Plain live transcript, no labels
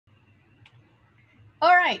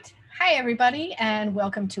All right. Hi, everybody, and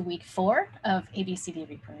welcome to week 4 of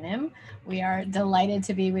ABCD-ReproNim. We are delighted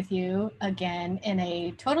to be with you again in a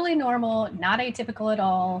totally normal, not atypical at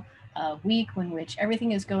all week in which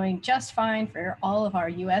everything is going just fine for all of our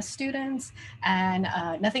US students and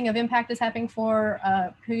nothing of impact is happening for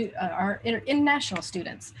our international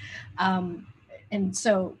students. And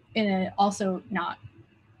so in a also not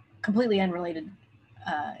completely unrelated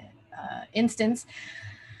instance,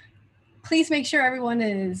 please make sure everyone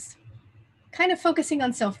is kind of focusing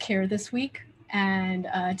on self-care this week and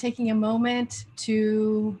taking a moment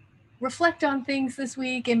to reflect on things this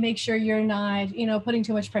week and make sure you're not, putting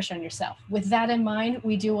too much pressure on yourself. With that in mind,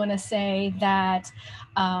 we do want to say that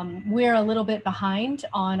we're a little bit behind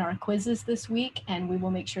on our quizzes this week, and we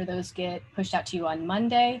will make sure those get pushed out to you on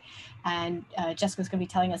Monday. And Jessica's going to be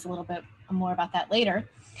telling us a little bit more about that later.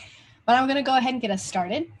 But I'm going to go ahead and get us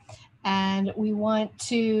started. And we want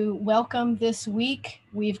to welcome this week,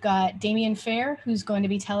 we've got Damien Fair, who's going to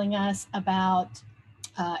be telling us about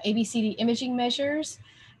ABCD imaging measures,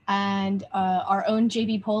 and our own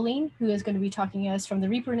JB Poling, who is going to be talking to us from the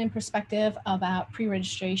ReproNim perspective about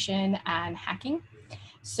pre-registration and hacking.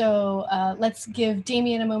 So let's give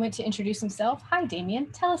Damien a moment to introduce himself. Hi, Damien.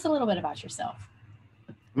 Tell us a little bit about yourself.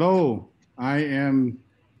 Hello, I am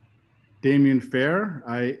Damien Fair.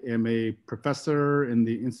 I am a professor in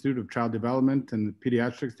the Institute of Child Development and the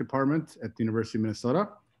Pediatrics Department at the University of Minnesota.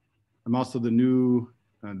 I'm also the new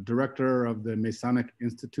director of the Masonic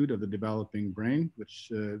Institute of the Developing Brain,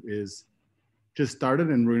 which is just started,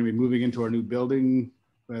 and we're going to be moving into our new building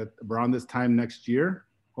around this time next year,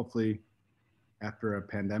 hopefully after a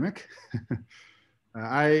pandemic.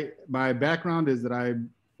 My background is that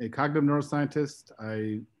I'm a cognitive neuroscientist.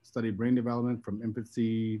 I study brain development from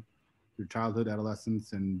infancy through childhood,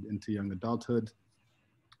 adolescence, and into young adulthood.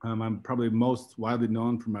 I'm probably most widely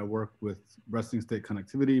known for my work with resting state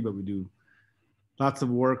connectivity, but we do lots of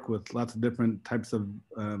work with lots of different types of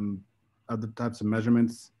other types of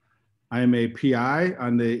measurements. I am a PI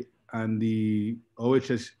on the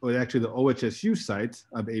OHS, or actually the OHSU site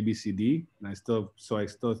of ABCD, and I still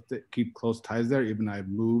keep close ties there, even though I've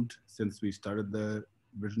moved since we started the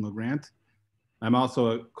original grant. I'm also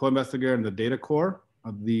a co-investigator in the data core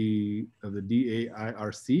of the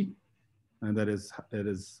DAIRC, and that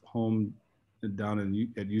is home down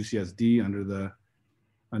at UCSD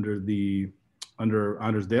under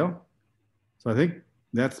Honorsdale. So I think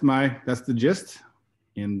that's the gist,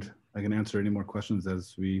 and I can answer any more questions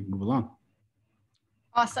as we move along.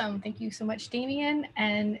 Awesome. Thank you so much, Damien.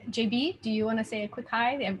 And JB, do you want to say a quick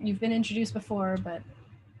hi? You've been introduced before, but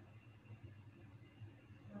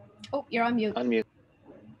oh, you're on mute. Unmute.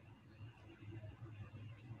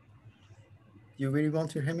 You really want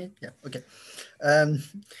to hear me? Yeah, okay.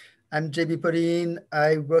 I'm JB Pauline.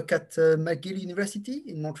 I work at McGill University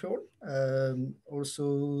in Montreal.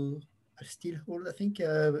 Also, I still hold, I think,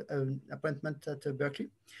 an appointment at Berkeley.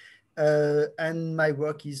 And my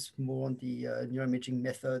work is more on the neuroimaging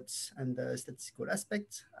methods and statistical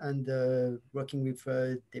aspects, and working with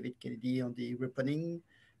David Kennedy on the ReproNim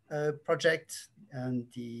project, and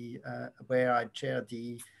where I chair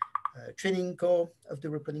the training core of the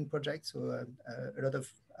ReproNim project, so a lot of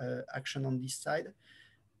action on this side.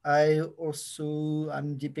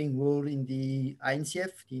 I'm deeply involved in the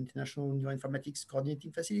INCF, the International Neuroinformatics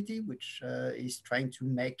Coordinating Facility, which is trying to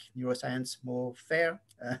make neuroscience more fair,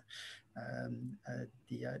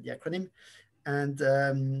 the acronym. And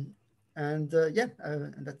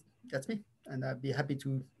that's me. And I'd be happy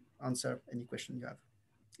to answer any question you have,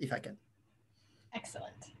 if I can.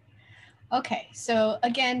 Excellent. Okay, so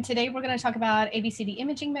again, today we're going to talk about ABCD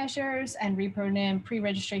imaging measures and ReproNim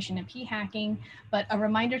pre-registration and p-hacking. But a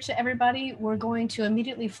reminder to everybody, we're going to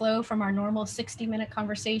immediately flow from our normal 60-minute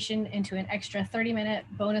conversation into an extra 30-minute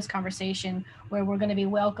bonus conversation where we're going to be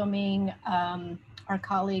welcoming our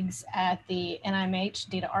colleagues at the NIMH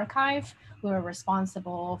Data Archive, who are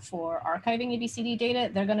responsible for archiving ABCD data.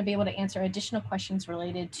 They're going to be able to answer additional questions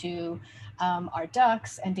related to our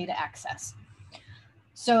ducts and data access.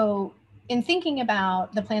 So in thinking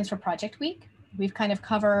about the plans for Project Week, we've kind of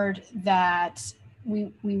covered that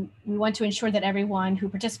we want to ensure that everyone who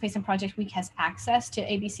participates in Project Week has access to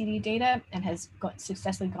ABCD data and has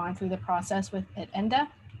successfully gone through the process at NDA.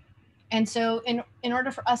 And so in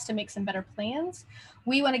order for us to make some better plans,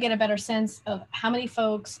 we want to get a better sense of how many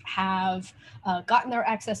folks have gotten their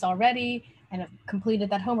access already and have completed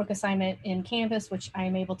that homework assignment in Canvas, which I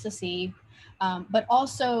am able to see. But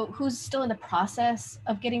also who's still in the process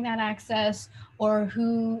of getting that access, or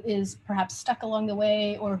who is perhaps stuck along the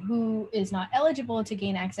way, or who is not eligible to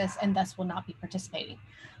gain access and thus will not be participating.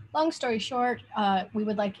 long story short, we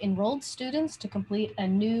would like enrolled students to complete a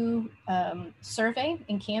new survey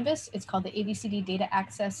in Canvas. It's called the ABCD Data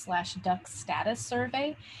Access / Duck Status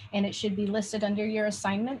Survey, and it should be listed under your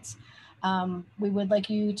assignments. We would like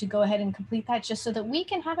you to go ahead and complete that just so that we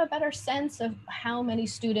can have a better sense of how many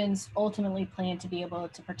students ultimately plan to be able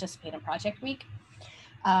to participate in Project Week.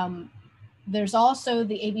 There's also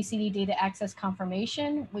the ABCD Data Access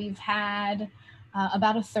Confirmation. We've had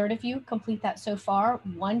about a third of you complete that so far.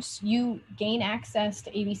 Once you gain access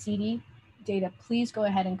to ABCD data, please go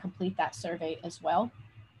ahead and complete that survey as well.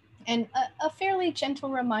 And a fairly gentle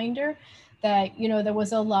reminder that, you know, there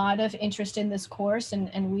was a lot of interest in this course,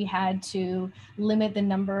 and we had to limit the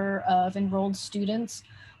number of enrolled students,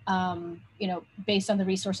 you know, based on the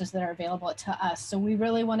resources that are available to us. So we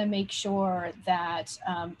really want to make sure that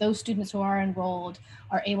those students who are enrolled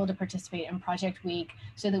are able to participate in Project Week,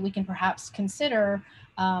 so that we can perhaps consider,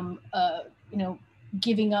 you know,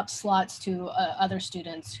 giving up slots to other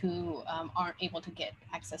students who aren't able to get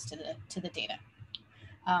access to the data.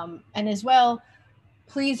 And as well,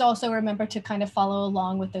 please also remember to kind of follow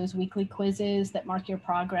along with those weekly quizzes that mark your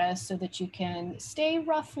progress, so that you can stay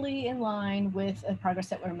roughly in line with the progress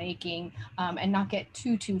that we're making, and not get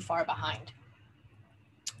too far behind.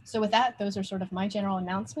 So with that, those are sort of my general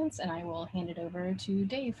announcements, and I will hand it over to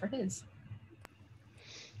Dave for his.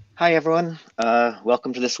 Hi, everyone.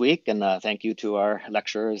 Welcome to this week, and thank you to our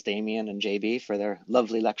lecturers, Damien and JB, for their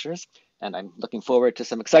lovely lectures. And I'm looking forward to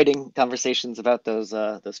some exciting conversations about those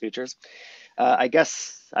features. I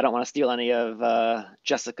guess I don't want to steal any of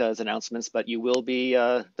Jessica's announcements, but you will be,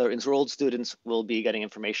 the enrolled students will be getting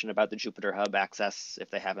information about the Jupyter Hub access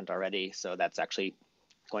if they haven't already. So that's actually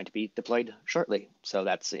going to be deployed shortly. So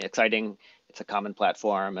that's exciting. It's a common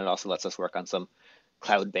platform, and it also lets us work on some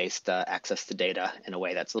cloud-based access to data in a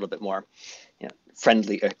way that's a little bit more, you know,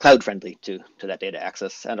 friendly, cloud-friendly to that data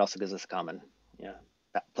access, and also gives us a common, you know,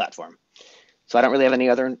 platform. So I don't really have any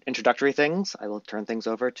other introductory things. I will turn things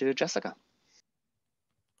over to Jessica.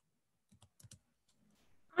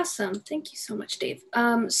 Awesome. Thank you so much, Dave.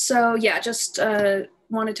 So yeah, just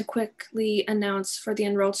wanted to quickly announce for the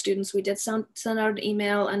enrolled students, we did send out an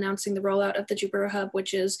email announcing the rollout of the Jupyter Hub,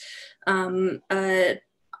 which is a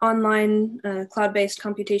online cloud-based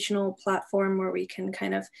computational platform where we can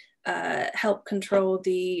kind of help control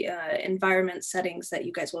the environment settings that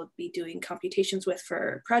you guys will be doing computations with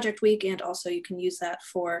for Project Week, and also you can use that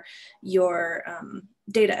for your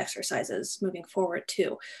data exercises moving forward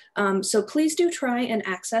too. So please do try and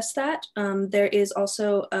access that. There is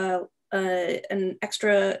also an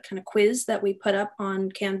extra kind of quiz that we put up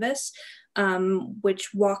on Canvas,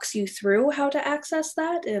 which walks you through how to access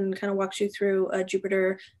that, and kind of walks you through a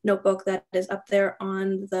Jupyter notebook that is up there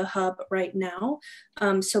on the hub right now.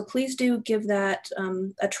 So please do give that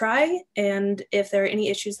a try, and if there are any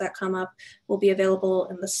issues that come up, we'll be available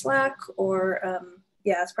in the Slack, or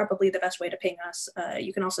yeah, it's probably the best way to ping us.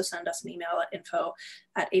 You can also send us an email at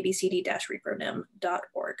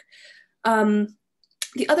info@abcd-repronim.org.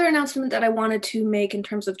 The other announcement that I wanted to make in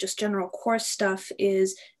terms of just general course stuff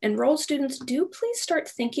is enrolled students, do please start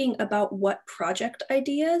thinking about what project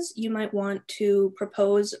ideas you might want to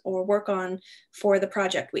propose or work on for the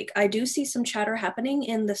project week. I do see some chatter happening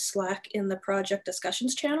in the Slack in the project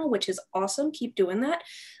discussions channel, which is awesome. Keep doing that.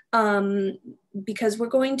 Because we're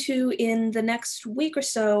going to, in the next week or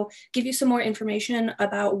so, give you some more information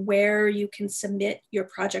about where you can submit your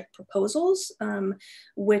project proposals,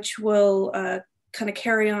 which will kind of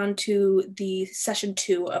carry on to the session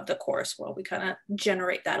 2 of the course, where we kind of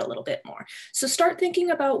generate that a little bit more. So start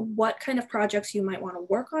thinking about what kind of projects you might want to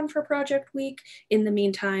work on for Project Week in the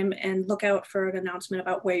meantime, and look out for an announcement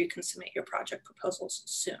about where you can submit your project proposals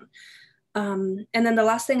soon. And then the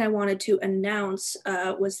last thing I wanted to announce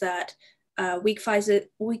was that week 5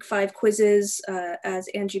 quizzes, as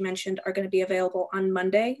Angie mentioned, are going to be available on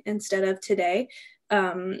Monday instead of today,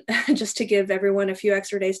 just to give everyone a few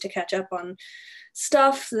extra days to catch up on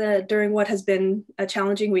stuff during what has been a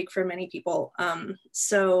challenging week for many people.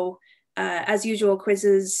 So as usual,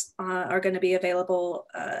 quizzes are going to be available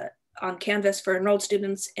on Canvas for enrolled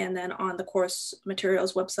students, and then on the course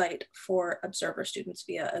materials website for observer students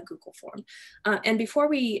via a Google form. And before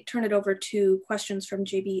we turn it over to questions from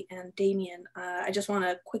JB and Damien, I just want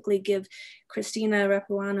to quickly give Christina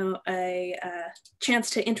Rapuano a chance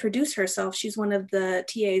to introduce herself. She's one of the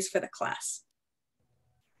TAs for the class.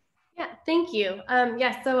 Yeah, thank you.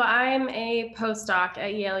 Yeah, so I'm a postdoc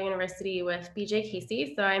at Yale University with BJ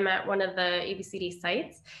Casey. So I'm at one of the ABCD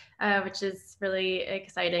sites, which is really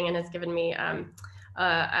exciting and has given me,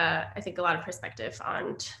 I think, a lot of perspective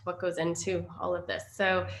on what goes into all of this.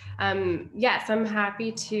 So yes, I'm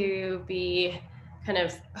happy to be kind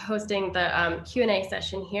of hosting the Q&A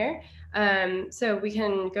session here. So we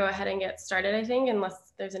can go ahead and get started, I think,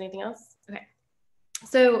 unless there's anything else. Okay.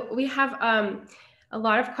 So we have a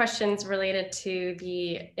lot of questions related to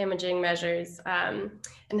the imaging measures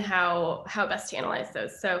and how best to analyze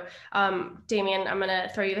those. So Damien, I'm gonna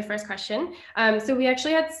throw you the first question. So we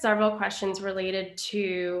actually had several questions related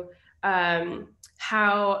to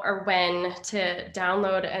how or when to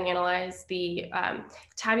download and analyze the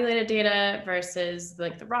tabulated data versus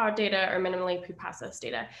like the raw data or minimally preprocessed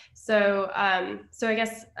data. So so I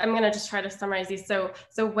guess I'm gonna just try to summarize these. So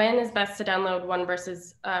when is best to download one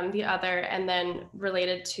versus the other? And then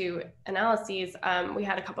related to analyses, we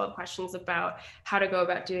had a couple of questions about how to go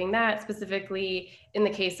about doing that, specifically in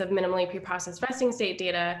the case of minimally preprocessed resting state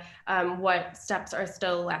data, what steps are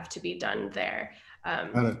still left to be done there?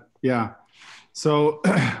 Got it. Yeah. So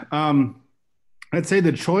I'd say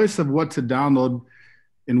the choice of what to download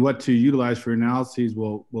and what to utilize for analyses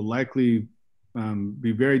will likely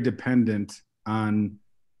be very dependent on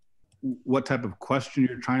what type of question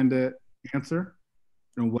you're trying to answer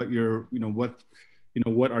and what you're,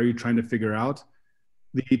 what are you trying to figure out.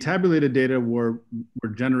 The tabulated data were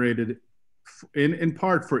generated in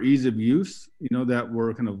part for ease of use, that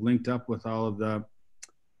were kind of linked up with all of the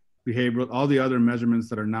behavioral, all the other measurements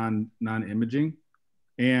that are non-imaging.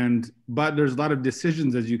 But there's a lot of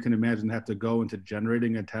decisions, as you can imagine, that have to go into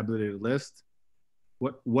generating a tabulated list.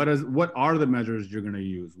 What are the measures you're going to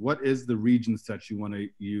use? What is the region set you want to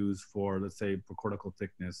use for, let's say, for cortical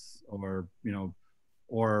thickness, or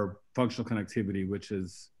or functional connectivity, which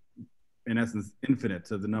is in essence infinite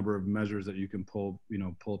to the number of measures that you can pull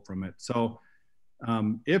from it. So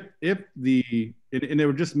if they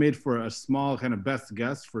were just made for a small kind of best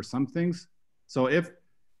guess for some things. So if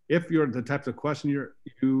you're the types of question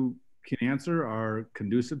you can answer are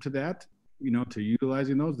conducive to that, to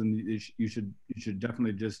utilizing those, then you should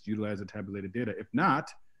definitely just utilize the tabulated data. If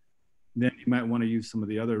not, then you might want to use some of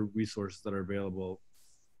the other resources that are available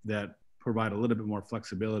that provide a little bit more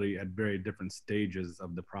flexibility at very different stages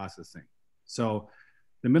of the processing. So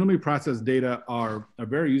the minimally processed data are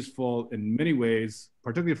very useful in many ways,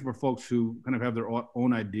 particularly for folks who kind of have their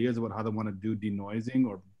own ideas about how they want to do denoising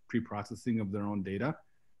or pre-processing of their own data.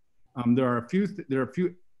 There are a few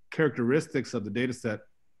characteristics of the data set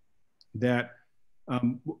that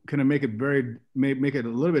kind of make it a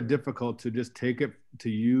little bit difficult to just take it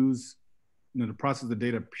to use, to process the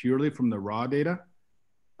data purely from the raw data.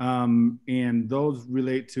 And those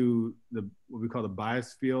relate to what we call the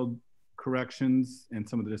bias field corrections and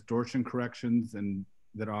some of the distortion corrections, and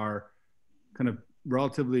that are kind of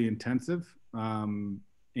relatively intensive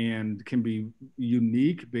and can be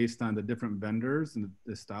unique based on the different vendors and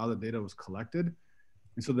the style the data was collected.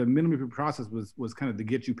 And so the minimally preprocessed was kind of to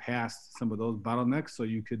get you past some of those bottlenecks so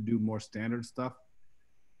you could do more standard stuff.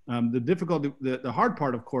 The difficulty, the hard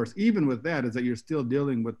part, of course, even with that, is that you're still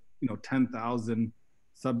dealing with 10,000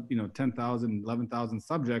 10,000, 11,000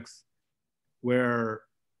 subjects, where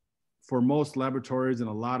for most laboratories and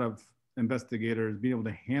a lot of investigators, being able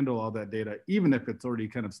to handle all that data, even if it's already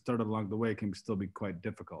kind of started along the way, can still be quite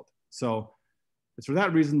difficult. So it's for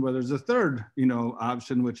that reason where there's a third,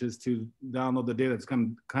 option, which is to download the data that's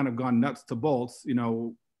kind of gone nuts to bolts,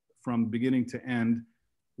 from beginning to end,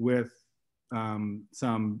 with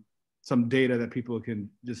some data that people can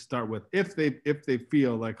just start with if they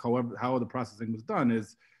feel like how the processing was done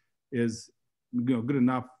is good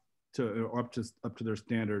enough to, or up to their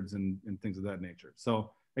standards and things of that nature.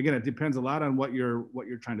 So again, it depends a lot on what you're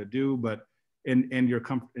trying to do, but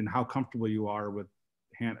and how comfortable you are with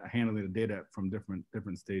handling the data from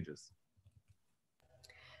different stages.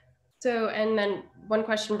 So, and then one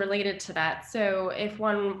question related to that. So if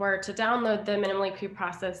one were to download the minimally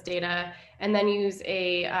preprocessed data and then use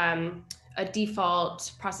a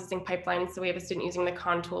default processing pipeline, so we have a student using the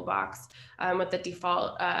Con toolbox with the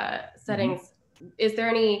default settings, is there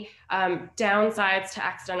any downsides to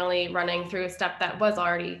accidentally running through a step that was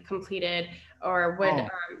already completed, or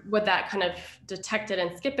would that kind of detect it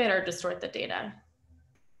and skip it or distort the data?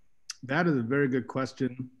 That is a very good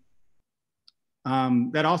question.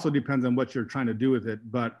 That also depends on what you're trying to do with it,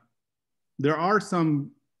 but there are some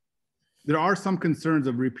concerns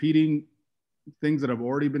of repeating things that have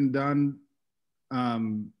already been done,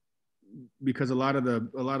 because a lot of the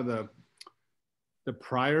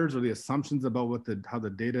priors or the assumptions about how the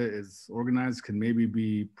data is organized can maybe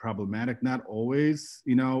be problematic. Not always,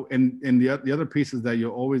 and the other piece is that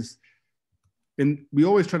we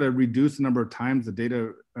always try to reduce the number of times the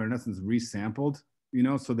data are in essence resampled,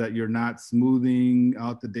 so that you're not smoothing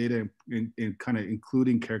out the data and kind of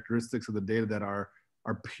including characteristics of the data that are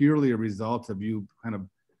purely a result of you kind of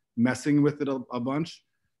messing with it a bunch.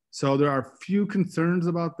 So there are few concerns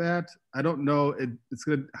about that. I don't know, it's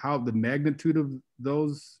good how the magnitude of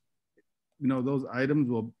those, those items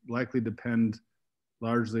will likely depend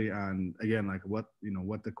largely on, again, like what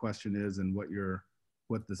the question is and what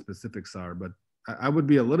the specifics are. But I would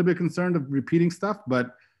be a little bit concerned of repeating stuff,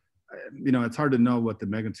 but it's hard to know what the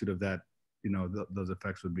magnitude of that, those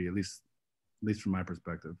effects would be, at least from my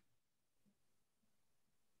perspective.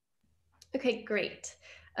 Okay, great.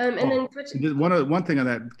 And then one thing on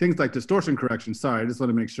that, things like distortion correction. Sorry, I just want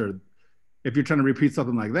to make sure, if you're trying to repeat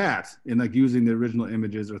something like that and like using the original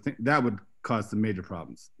images or that would cause some major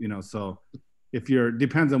problems. So if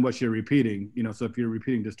depends on what you're repeating. So if you're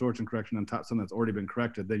repeating distortion correction on top of something that's already been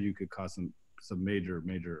corrected, then you could cause some major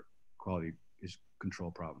quality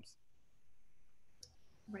control problems.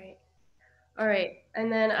 Right. All right,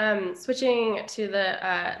 and then switching to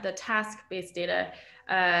the task-based data.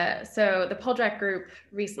 So the Poldrack group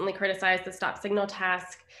recently criticized the stop signal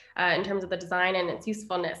task in terms of the design and its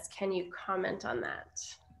usefulness. Can you comment on that?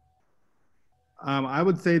 I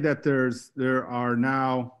would say that there are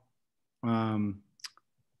now, well,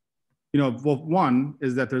 one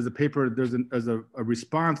is that there's a paper, there's a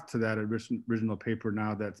response to that original paper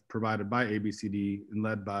now that's provided by ABCD and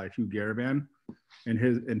led by Hugh Garavan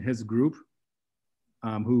and his group.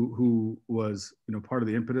 Who was part of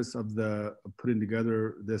the impetus of putting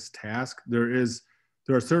together this task. There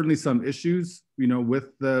are certainly some issues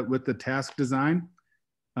with the task design.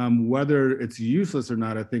 Whether it's useless or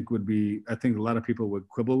not, I think a lot of people would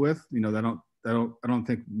quibble with. I don't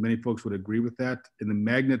think many folks would agree with that. In the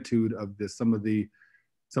magnitude of some of the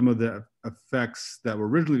effects that were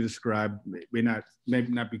originally described may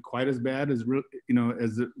not be quite as bad as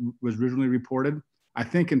as it was originally reported. I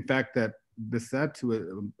think, in fact, that Bissett,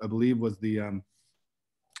 who I believe was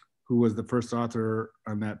who was the first author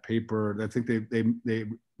on that paper, I think they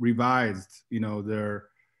revised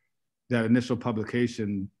that initial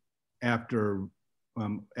publication after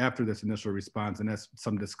this initial response, and that's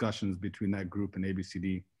some discussions between that group and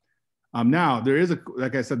ABCD. Now there is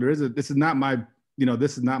like I said, this is not my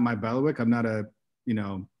bailiwick. I'm not a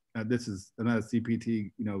I'm not a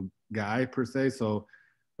CPT guy per se. So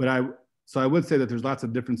I would say that there's lots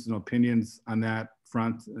of differences in opinions on that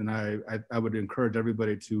front, and I would encourage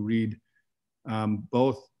everybody to read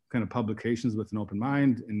both kind of publications with an open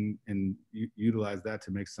mind and utilize that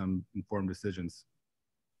to make some informed decisions.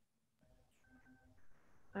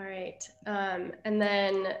 All right, and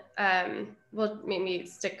then we'll maybe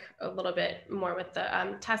stick a little bit more with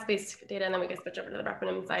the task-based data, and then we can switch over to the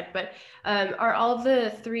ReproNim side. But are all of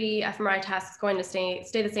the 3 fMRI tasks going to stay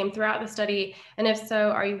the same throughout the study? And if so,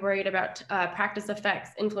 are you worried about practice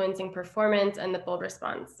effects influencing performance and the bold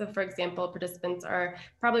response? So, for example, participants are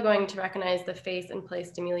probably going to recognize the face and play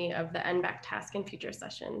stimuli of the NBAC task in future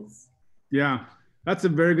sessions. Yeah. That's a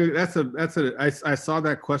very good. I saw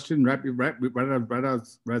that question right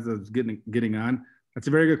as I was getting on. That's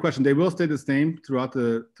a very good question. They will stay the same throughout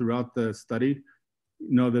the study.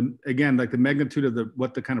 Again, like the magnitude of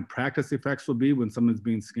what the kind of practice effects will be when someone's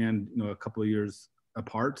being scanned, a couple of years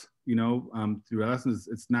apart. Through lessons,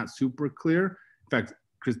 it's not super clear. In fact,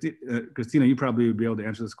 Christina, you probably would be able to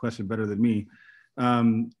answer this question better than me,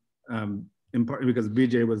 in part because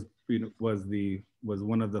BJ was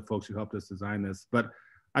one of the folks who helped us design this. But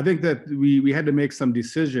I think that we had to make some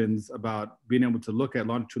decisions about being able to look at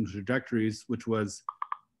longitudinal trajectories, which was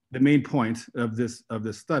the main point of this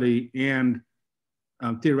study, and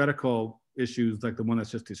theoretical issues like the one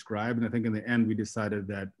that's just described. And I think in the end, we decided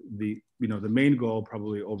that the main goal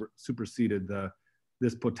probably superseded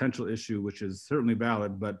this potential issue, which is certainly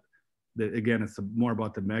valid, but again, it's more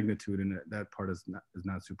about the magnitude, and that part is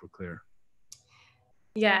not super clear.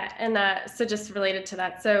 Yeah, and so just related to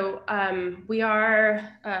that, so we are,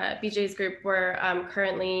 BJ's group, we're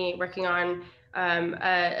currently working on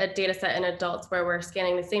a data set in adults where we're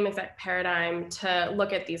scanning the same exact paradigm to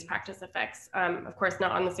look at these practice effects. Of course,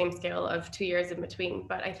 not on the same scale of 2 years in between,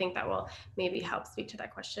 but I think that will maybe help speak to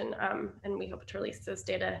that question, and we hope to release those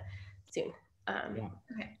data soon. Yeah.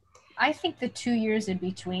 Okay. I think the 2 years in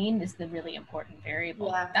between is the really important variable.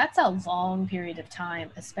 Yeah. That's a long period of time,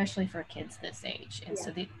 especially for kids this age. And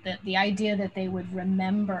so the idea that they would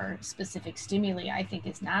remember specific stimuli, I think,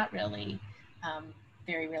 is not really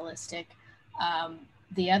very realistic.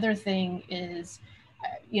 The other thing is,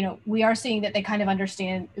 we are seeing that they kind of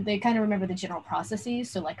remember the general processes.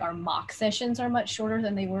 So like our mock sessions are much shorter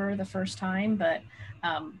than they were the first time, but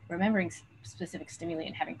remembering specific stimuli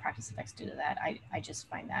and having practice effects due to that, I just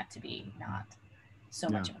find that to be not so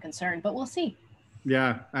much of a concern, but we'll see.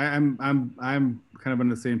 Yeah, I'm kind of on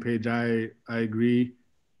the same page. I agree.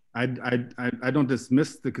 I don't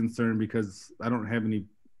dismiss the concern because I don't have any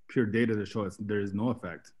pure data to show there is no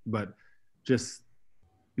effect. But just,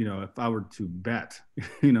 if I were to bet,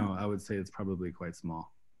 I would say it's probably quite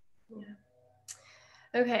small. Yeah.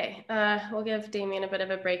 Okay, we'll give Damien a bit of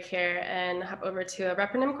a break here and hop over to a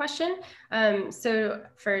repronym question. So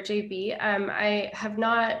for JB, I have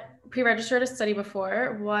not pre-registered a study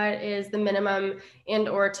before. What is the minimum and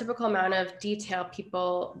or typical amount of detail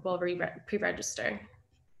people will pre-register?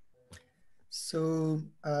 So,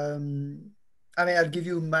 I'll give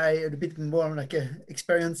you a bit more like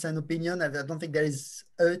experience and opinion. I don't think there is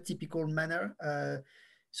a typical manner.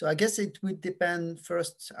 So I guess it would depend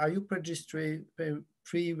first, are you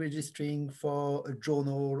pre-registering for a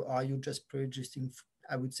journal, or are you just pre-registering,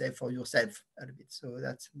 I would say, for yourself a little bit? So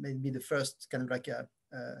that's maybe the first kind of like a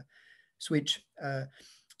switch.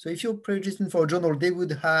 So if you're pre-registering for a journal, they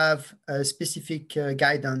would have a specific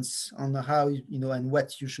guidance on how, and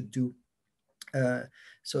what you should do.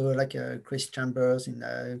 So like Chris Chambers in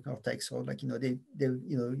Cortex, or like, they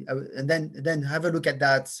and then have a look at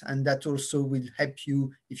that, and that also will help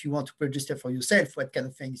you if you want to register for yourself, what kind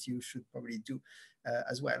of things you should probably do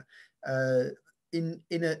as well. In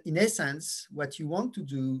essence, what you want to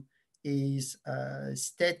do is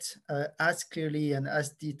state as clearly and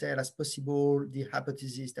as detailed as possible the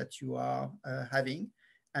hypotheses that you are having,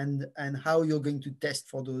 and how you're going to test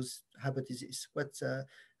for those hypotheses.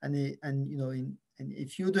 And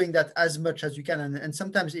if you're doing that as much as you can, and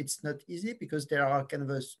sometimes it's not easy because there are kind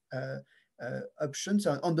of options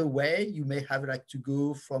on the way. You may have like to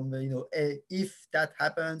go from, if that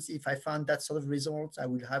happens, if I found that sort of result, I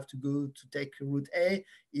will have to go to take route A.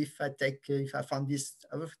 If I found this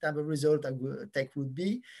other type of result, I will take route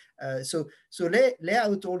B. So lay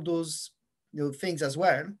out all those things as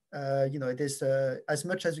well. It is as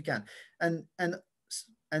much as you can,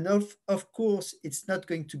 and of course, it's not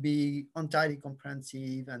going to be entirely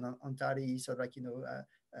comprehensive and entirely sort of like,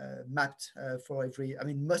 mapped for every,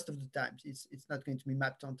 most of the times it's not going to be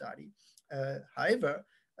mapped entirely. However,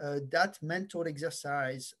 that mental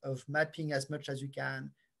exercise of mapping as much as you can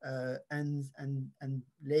and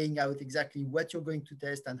laying out exactly what you're going to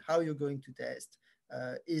test and how you're going to test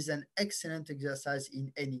is an excellent exercise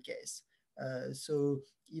in any case. So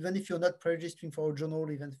even if you're not pre-registering for a journal,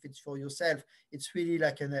 even if it's for yourself, it's really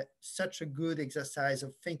like such a good exercise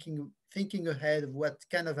of thinking ahead of what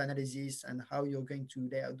kind of analysis and how you're going to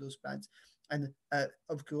lay out those plans. And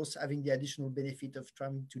of course, having the additional benefit of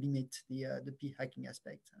trying to limit the p-hacking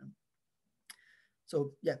aspect.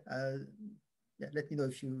 So yeah, let me know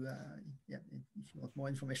if you want more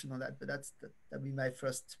information on that. But that'd be my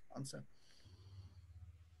first answer.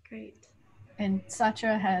 Great. And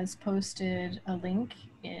Satra has posted a link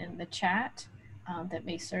in the chat that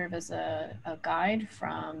may serve as a guide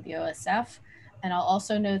from the OSF. And I'll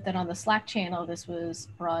also note that on the Slack channel, this was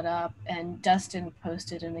brought up, and Dustin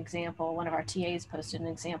posted an example, one of our TAs posted an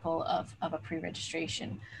example of a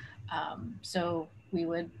pre-registration. So we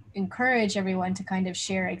would encourage everyone to kind of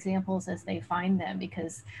share examples as they find them,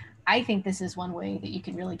 because I think this is one way that you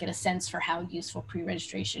can really get a sense for how useful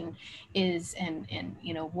pre-registration is, and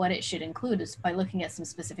what it should include, is by looking at some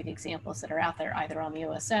specific examples that are out there, either on the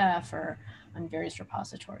OSF or on various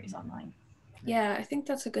repositories online. Yeah, I think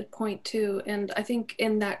that's a good point too. And I think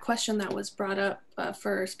in that question that was brought up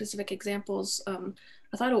for specific examples,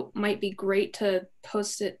 I thought it might be great to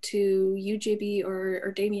post it to you, JB,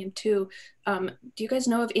 or Damien too. Do you guys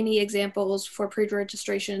know of any examples for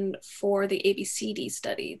pre-registration for the ABCD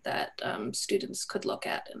study that students could look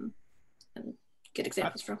at and get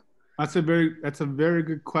examples from? That's a very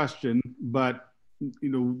good question. But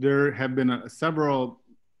there have been several,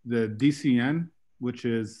 the DCN, which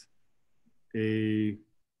is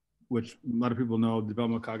which a lot of people know,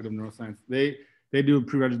 Developmental Cognitive Neuroscience. They do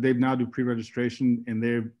they now do pre-registration, and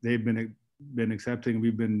they've been accepting.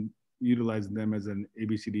 We've been utilizing them as an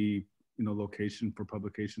ABCD location for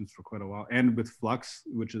publications for quite a while. And with Flux,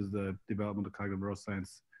 which is the Developmental Cognitive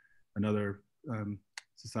Neuroscience, another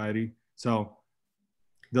society. So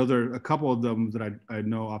those are a couple of them that I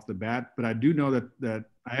know off the bat. But I do know that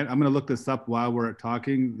I'm going to look this up while we're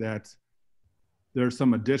talking, that there's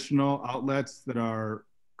some additional outlets that are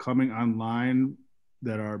coming online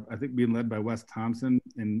that are, I think, being led by Wes Thompson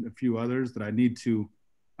and a few others that I need to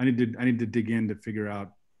dig in to figure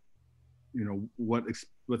out, what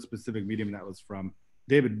specific medium that was from.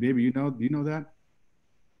 David, maybe do you know that?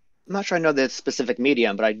 I'm not sure I know the specific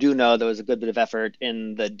medium, but I do know there was a good bit of effort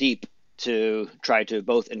in the DEEP to try to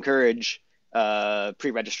both encourage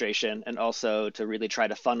pre-registration and also to really try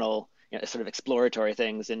to funnel sort of exploratory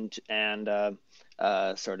things and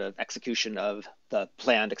sort of execution of the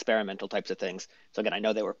planned experimental types of things. So again, I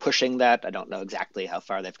know they were pushing that. I don't know exactly how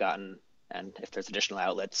far they've gotten and if there's additional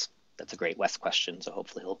outlets. That's a great Wes question. So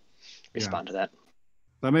hopefully he'll respond to that.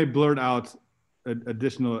 I may blurt out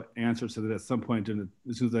additional answers to that at some point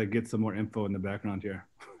as soon as I get some more info in the background here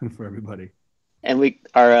for everybody. And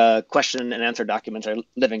our question and answer documents are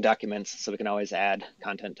living documents, so we can always add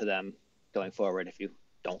content to them going forward if you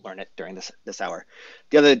don't learn it during this hour.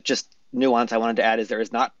 The other just nuance I wanted to add is there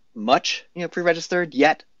is not much pre-registered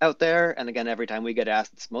yet out there. And again, every time we get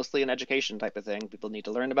asked, it's mostly an education type of thing. People need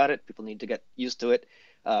to learn about it. People need to get used to it.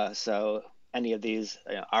 So any of these,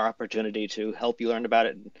 our opportunity to help you learn about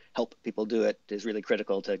it and help people do it is really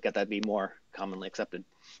critical to get that be more commonly accepted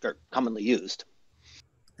or commonly used.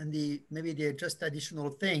 And maybe the just additional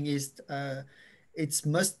thing is it's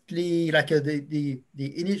mostly like the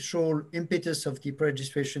initial impetus of the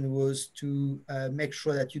pre-registration was to make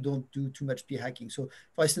sure that you don't do too much p-hacking. So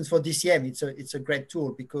for instance, for DCM, it's a great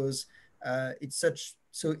tool because it's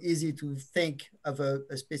so easy to think of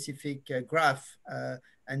a specific graph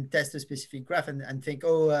and test a specific graph and think,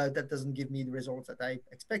 oh, that doesn't give me the results that I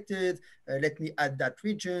expected. Let me add that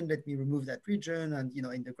region. Let me remove that region, and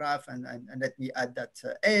in the graph, and let me add that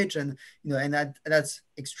edge, and and that's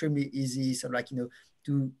extremely easy. So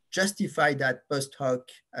to justify that post hoc,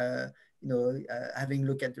 having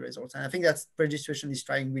look at the results, and I think that's registration is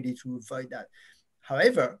trying really to avoid that.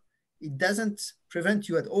 However, it doesn't prevent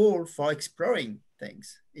you at all for exploring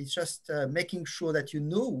things. It's just making sure that you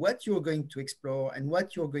know what you're going to explore and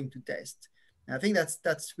what you're going to test. And I think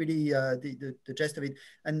that's really the gist of it.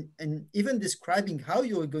 And even describing how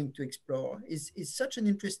you're going to explore is such an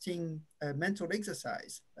interesting mental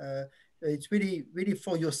exercise. It's really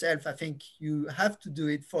for yourself. I think you have to do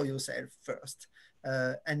it for yourself first.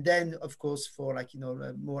 And then, of course, for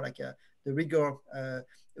more like the rigor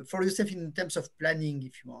for yourself in terms of planning,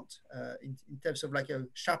 if you want, in terms of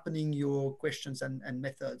sharpening your questions and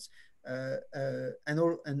methods, and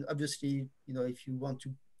obviously, if you want to,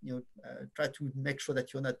 try to make sure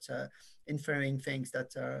that you're not inferring things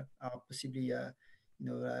that are possibly,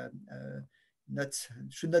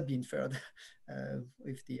 should not be inferred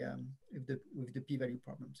with the p-value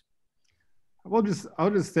problems.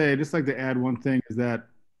 I'll just say, just like to add one thing is that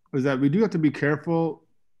we do have to be careful.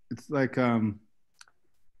 It's like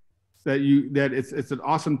that it's an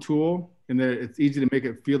awesome tool and that it's easy to make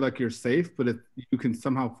it feel like you're safe, but you can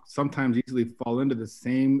sometimes easily fall into the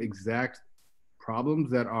same exact problems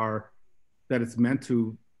that it's meant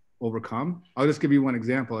to overcome. I'll just give you one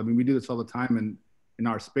example. I mean, we do this all the time in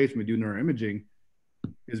our space when we do neuroimaging.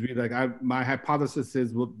 My hypothesis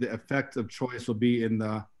is the effect of choice will be in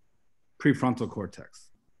the prefrontal cortex,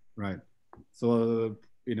 right? So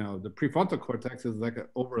the prefrontal cortex is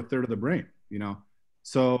over a third of the brain,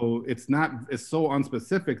 So it's so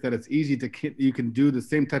unspecific that it's easy you can do the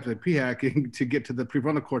same types of p-hacking to get to the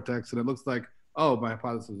prefrontal cortex, and it looks like, oh, my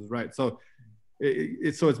hypothesis is right. So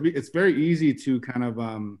it's very easy to kind of,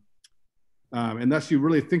 unless you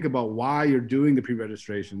really think about why you're doing the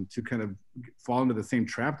pre-registration, to kind of fall into the same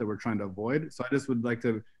trap that we're trying to avoid. So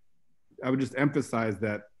I would just emphasize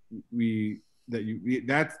that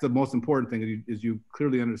that's the most important thing is you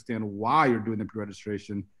clearly understand why you're doing the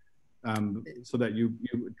pre-registration, so that you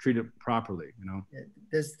treat it properly. Yeah,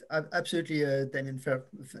 there's absolutely, Damien.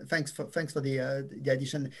 Thanks for the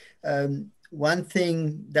addition. One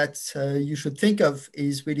thing that you should think of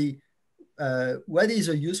is really what is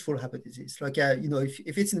a useful hypothesis.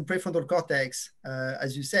 If it's in the prefrontal cortex,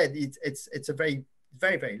 as you said, it's a very,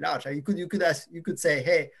 very, very large. You could say,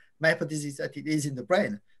 hey, my hypothesis is that it is in the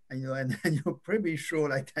brain. And you're pretty sure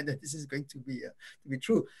that this is going to be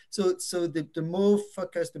true. So the more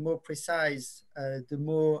focused, the more precise, the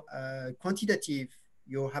more quantitative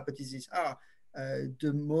your hypotheses are,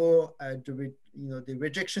 the more the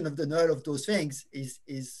rejection of the null of those things is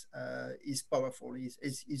powerful,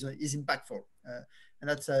 is impactful, and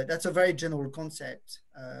that's a very general concept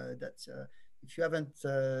that. If you haven't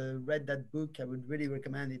read that book, I would really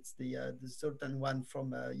recommend. It's the certain one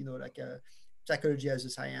from Psychology as a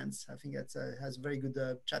Science. I think that has a very good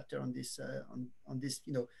chapter on this. On this,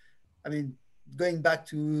 I mean, going back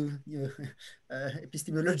to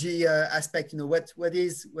epistemology aspect, what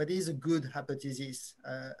is a good hypothesis,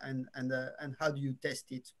 and how do you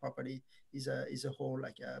test it properly is a whole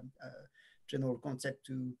general concept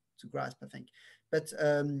to grasp, I think. But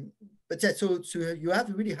yeah, so you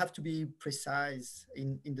really have to be precise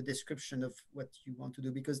in the description of what you want to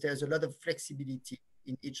do, because there's a lot of flexibility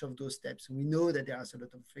in each of those steps. We know that there is a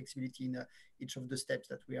lot of flexibility in each of the steps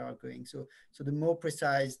that we are going. So the more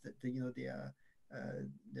precise the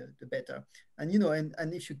the better. And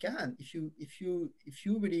and if you can, if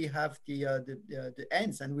you really have the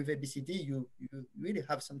ends, and with ABCD you really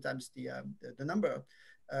have sometimes the number.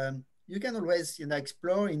 You can always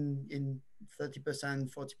explore in 30%,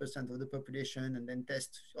 40% of the population, and then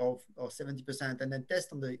test or 70%, and then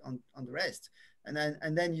test on the rest,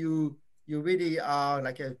 and then you really are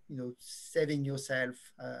like saving yourself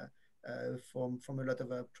from a lot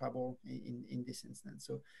of trouble in this instance.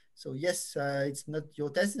 So yes, it's not, your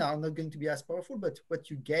tests are not going to be as powerful, but what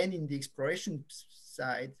you gain in the exploration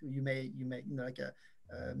side, you may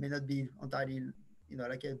may not be entirely,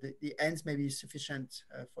 the ends may be sufficient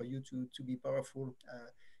for you to be powerful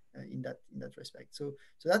in that respect. So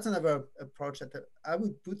that's another approach that I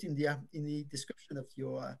would put in the description of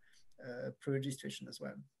your pre-registration as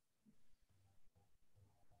well.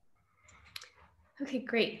 Okay,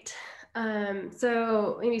 great.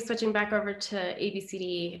 So maybe switching back over to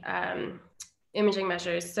ABCD imaging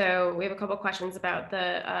measures. So we have a couple questions about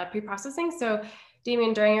the pre-processing. So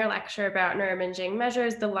Damien, during your lecture about neuroimaging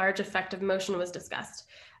measures, the large effect of motion was discussed.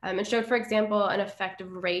 It showed, for example, an effect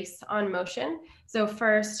of race on motion. So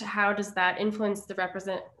first, how does that influence the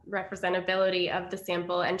representability of the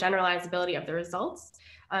sample and generalizability of the results?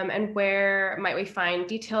 And where might we find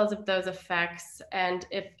details of those effects, and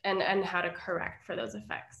how to correct for those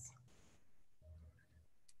effects?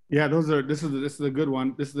 Yeah, this is a good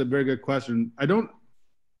one. This is a very good question. I don't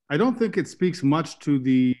think it speaks much to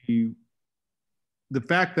the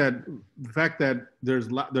fact that there's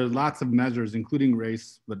lots of measures, including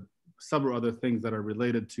race, but several other things that are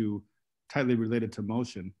tightly related to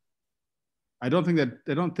motion. I don't think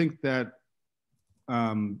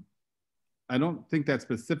that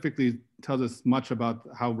specifically tells us much about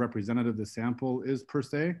how representative the sample is per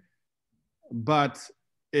se, but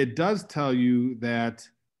it does tell you that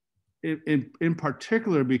in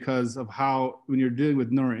particular, because of how, when you're dealing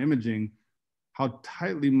with neuroimaging, how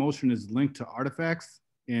tightly motion is linked to artifacts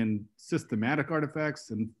and systematic artifacts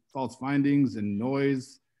and false findings and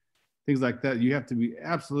noise, things like that. You have to be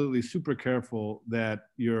absolutely super careful that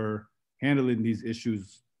you're handling these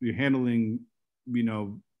issues, you're handling,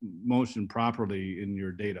 motion properly in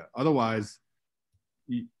your data. Otherwise,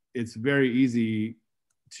 it's very easy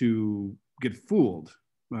to get fooled.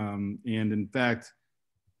 And in fact,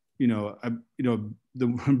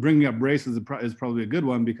 bringing up race is probably a good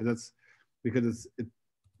one, because it's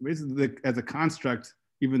basically, as a construct,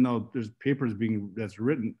 even though there's papers that's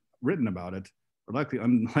written about it, are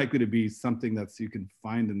unlikely to be something that's you can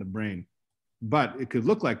find in the brain. But it could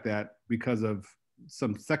look like that because of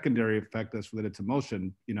some secondary effect that's related to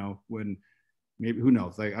motion, when maybe, who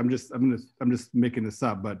knows, like I'm just making this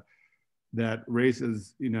up, but that race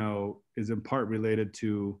is in part related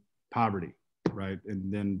to poverty, right?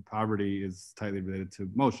 And then poverty is tightly related to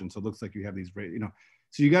motion. So it looks like you have these,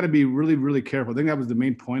 so you got to be really, really careful. I think that was the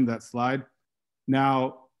main point of that slide.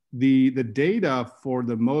 Now, the data for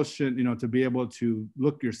the motion, to be able to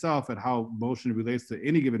look yourself at how motion relates to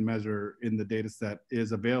any given measure in the data set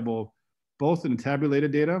is available both in the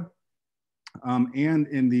tabulated data and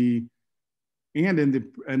in the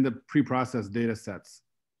pre-processed data sets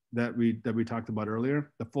that we talked about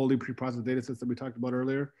earlier, the fully pre-processed data sets that we talked about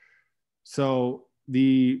earlier. So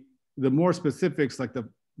the more specifics, like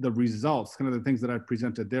the results, kind of the things that I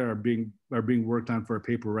presented there, are being worked on for a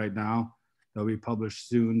paper right now. They'll be published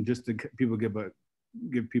soon, just to give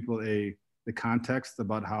people the context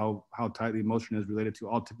about how tightly motion is related to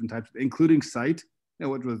all different types, including sight,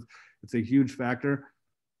 it's a huge factor.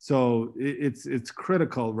 So it's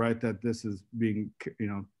critical, right, that this is being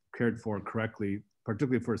cared for correctly,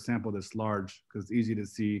 particularly for a sample this large, because it's easy to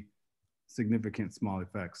see significant small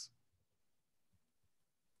effects.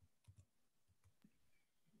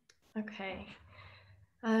 Okay.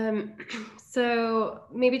 So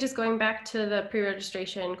maybe just going back to the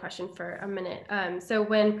pre-registration question for a minute. So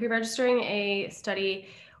when pre-registering a study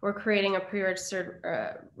or creating a pre-registered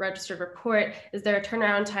registered report, is there a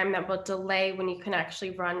turnaround time that will delay when you can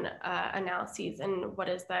actually run analyses, and what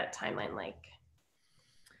is that timeline like?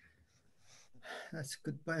 That's a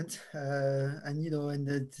good point.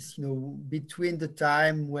 Between the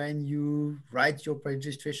time when you write your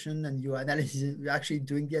pre-registration and your analysis, you're actually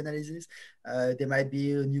doing the analysis, there might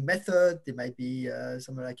be a new method, there might be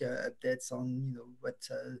some updates on what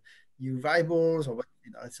new variables or what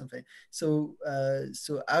something. So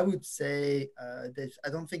I would say that I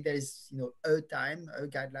don't think there is a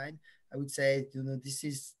guideline. I would say this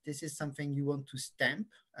is something you want to stamp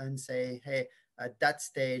and say, hey, at that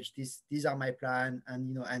stage, these are my plan,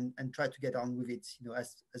 and and try to get on with it.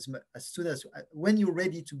 As soon as when you're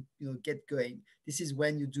ready to get going, this is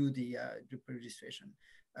when you do the pre-registration.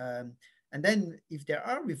 And then if there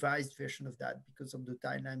are revised version of that because of the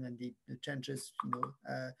timeline and the changes,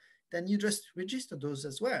 then you just register those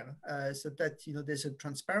as well, so that there's a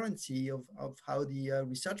transparency of how the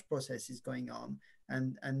research process is going on,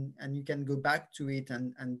 and you can go back to it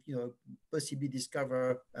and possibly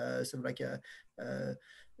discover sort of like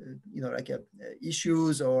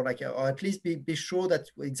issues, or or at least be sure that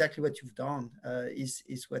exactly what you've done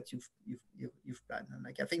is what you've planned. And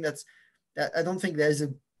I think that I don't think there's a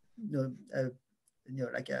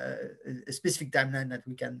specific timeline that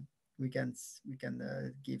we can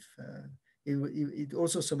give. It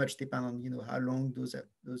also so much depends on how long those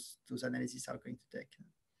analyses are going to take.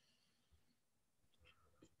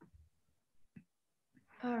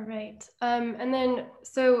 All right, and then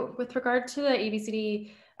so with regard to the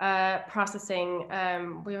ABCD processing,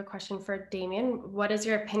 we have a question for Damien. What is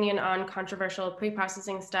your opinion on controversial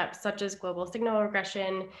pre-processing steps such as global signal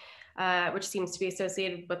regression, which seems to be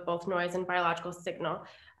associated with both noise and biological signal?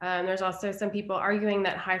 There's also some people arguing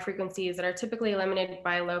that high frequencies that are typically eliminated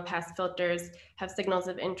by low pass filters have signals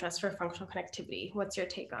of interest for functional connectivity. What's your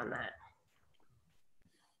take on that?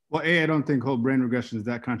 Well, I don't think whole brain regression is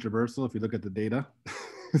that controversial if you look at the data.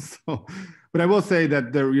 So, but I will say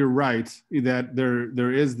that you're right, that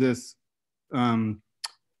there is this,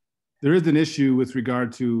 there is an issue with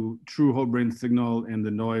regard to true whole brain signal and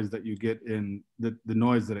the noise that you get in the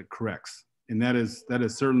noise that it corrects. And that is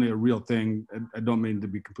certainly a real thing. I don't mean to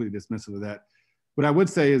be completely dismissive of that. What I would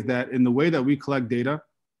say is that in the way that we collect data,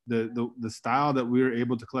 the style that we're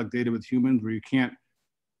able to collect data with humans, where you can't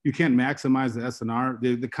maximize the SNR,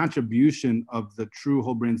 the contribution of the true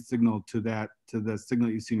whole brain signal to the signal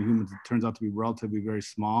that you see in humans, it turns out to be relatively very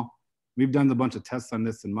small. We've done a bunch of tests on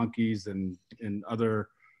this in monkeys and other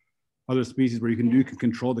species where you can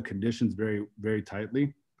control the conditions very, very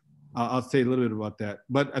tightly. I'll say a little bit about that.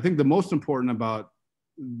 But I think the most important about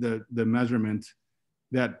the measurement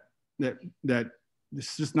that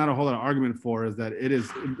there's just not a whole lot of argument for is that it is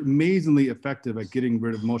amazingly effective at getting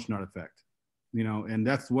rid of motion artifact. And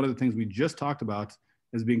that's one of the things we just talked about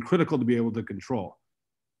as being critical to be able to control.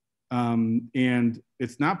 And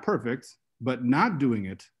it's not perfect, but not doing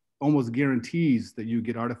it almost guarantees that you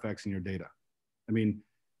get artifacts in your data. I mean,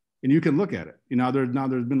 and you can look at it.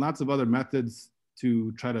 There's been lots of other methods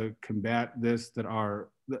to try to combat this that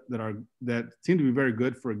seem to be very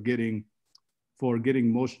good for getting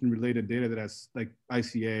motion-related data that has like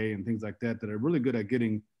ICA and things like that are really good at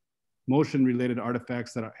getting motion-related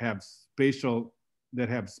artifacts that have spatial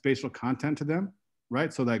content to them,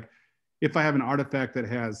 right? So like, if I have an artifact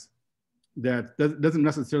that doesn't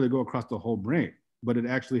necessarily go across the whole brain, but it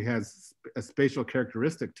actually has a spatial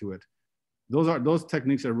characteristic to it, those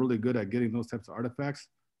techniques are really good at getting those types of artifacts,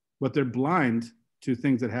 but they're blind to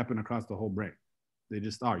things that happen across the whole brain. They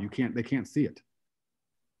just are. They can't see it,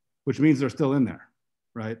 which means they're still in there,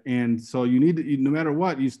 right? And so no matter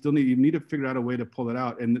what, you need to figure out a way to pull it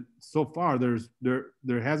out. And so far,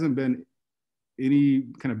 there hasn't been any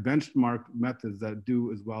kind of benchmark methods that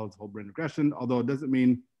do as well as whole brain regression, although it doesn't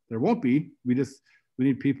mean there won't be. We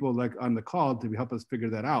need people like on the call to help us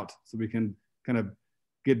figure that out so we can kind of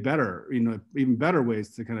get better, even better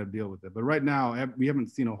ways to kind of deal with it. But right now, we haven't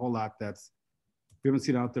seen a whole lot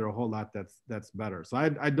out there a whole lot that's better. So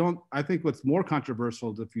I think what's more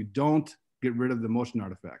controversial is if you don't get rid of the motion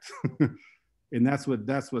artifacts. And that's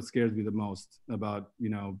what scares me the most about,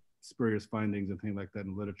 spurious findings and things like that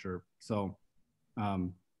in literature. So I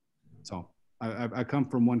come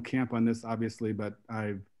from one camp on this, obviously, but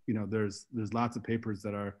there's lots of papers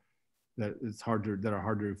that are hard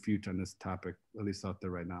to refute on this topic, at least out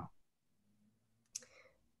there right now.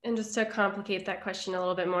 And just to complicate that question a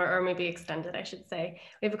little bit more, or maybe extend it, I should say,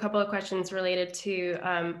 we have a couple of questions related to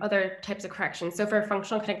other types of corrections. So for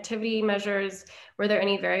functional connectivity measures, were there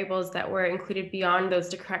any variables that were included beyond those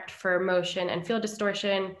to correct for motion and field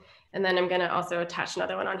distortion? And then I'm going to also attach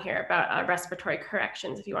another one on here about respiratory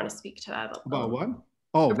corrections, if you want to speak to that. About what?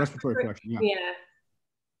 Oh, respiratory correction. Yeah.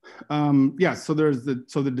 Yeah. So there's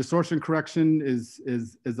the distortion correction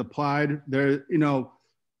is applied there,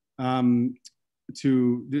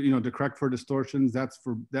 to correct for distortions. That's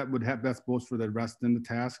both for the rest and the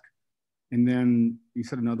task. And then you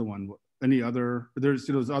said another one.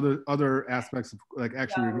 There's other aspects of like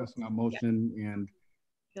actually regressing on motion and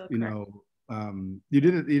you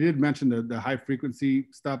did mention the high frequency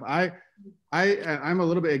stuff. I'm a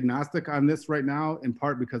little bit agnostic on this right now, in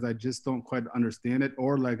part because I just don't quite understand it,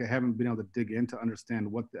 or like I haven't been able to dig in to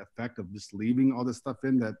understand what the effect of just leaving all this stuff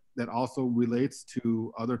in that also relates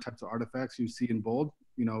to other types of artifacts you see in bold,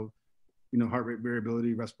 heart rate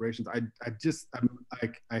variability, respirations.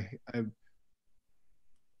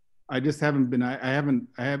 I just haven't been, I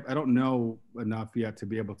don't know enough yet to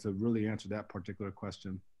be able to really answer that particular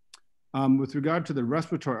question. With regard to the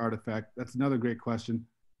respiratory artifact, that's another great question.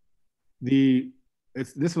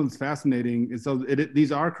 This one's fascinating. So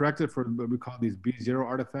these are corrected for what we call these B0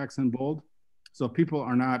 artifacts in bold. So if people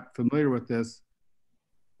are not familiar with this,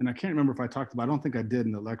 and I can't remember if I talked about, I don't think I did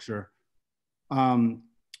in the lecture.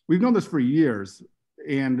 We've known this for years,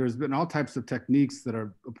 and there's been all types of techniques that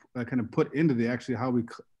are kind of put into actually how we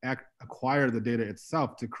acquire the data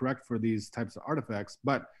itself to correct for these types of artifacts.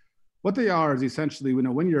 But what they are is essentially,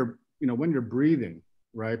 when you're breathing,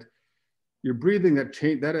 right? Your breathing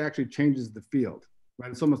that actually changes the field, right?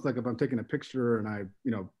 It's almost like if I'm taking a picture and I,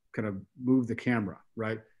 kind of move the camera,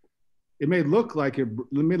 right? It may look like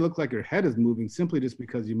your head is moving simply just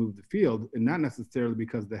because you moved the field, and not necessarily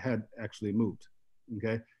because the head actually moved.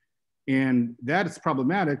 Okay, and that is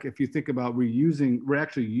problematic if you think about we're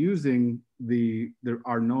actually using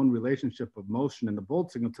our known relationship of motion and the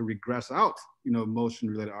bold signal to regress out,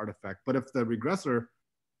 motion-related artifact. But if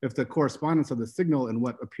the correspondence of the signal and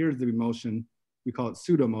what appears to be motion, we call it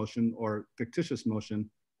pseudo motion or fictitious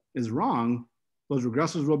motion, is wrong, those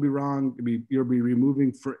regressors will be wrong. You'll be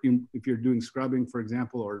removing, if you're doing scrubbing, for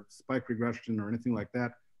example, or spike regression or anything like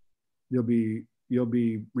that, you'll be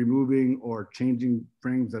removing or changing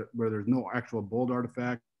frames where there's no actual bold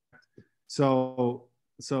artifact. So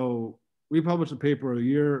we published a paper a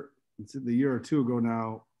year or two ago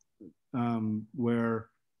now, where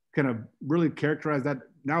kind of really characterized that.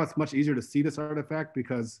 Now it's much easier to see this artifact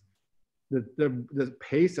because the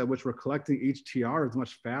pace at which we're collecting each TR is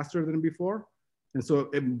much faster than before. And so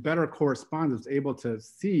it better corresponds. It's able to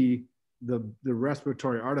see the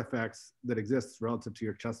respiratory artifacts that exist relative to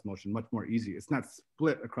your chest motion much more easy. It's not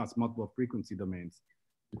split across multiple frequency domains.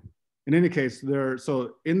 In any case,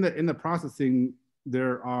 so in the processing, we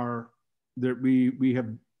have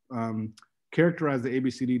characterized the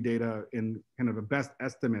ABCD data in kind of the best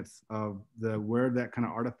estimates of where that kind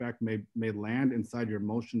of artifact may land inside your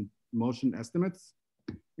motion estimates.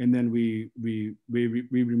 And then we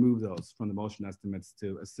remove those from the motion estimates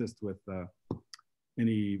to assist with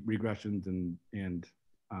any regressions and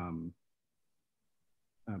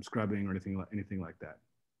scrubbing or anything like that.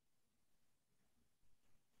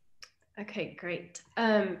 Okay, great.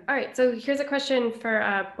 All right, so here's a question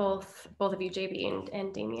for both of you, JB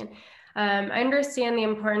and Damien. I understand the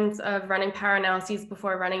importance of running power analyses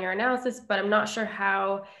before running your analysis, but I'm not sure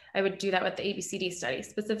how I would do that with the ABCD study.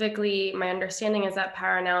 Specifically, my understanding is that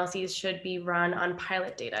power analyses should be run on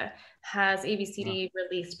pilot data. Has ABCD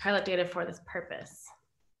released pilot data for this purpose?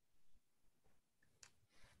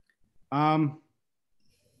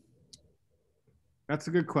 That's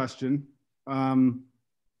a good question.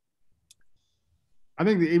 I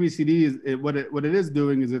think the ABCD what it is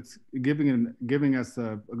doing is it's giving us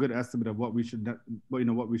a good estimate of what we should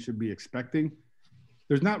be expecting.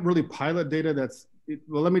 There's not really pilot data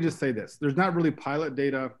well, let me just say this. There's not really pilot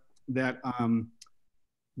data that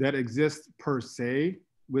exists per se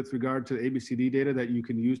with regard to ABCD data that you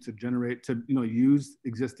can use to use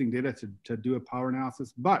existing data to do a power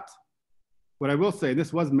analysis. But what I will say,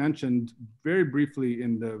 this was mentioned very briefly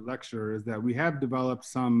in the lecture, is that we have developed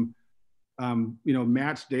some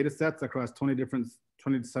matched data sets across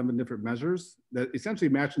 27 different measures that essentially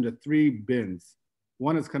match into 3 bins.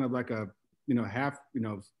 One is kind of like a,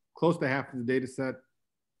 close to half of the data set,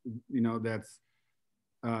 that's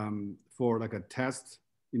for like a test,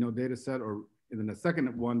 data set, and then the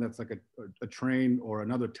second one that's like a train or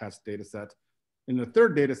another test data set. And the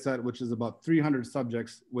third data set, which is about 300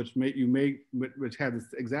 subjects, which have the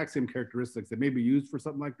exact same characteristics that may be used for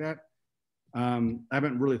something like that. I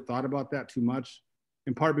haven't really thought about that too much,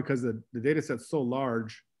 in part because the data set's so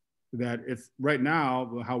large that it's right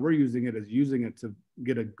now, how we're using it is using it to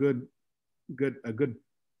get a good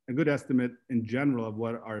estimate in general of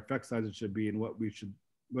what our effect sizes should be and what we should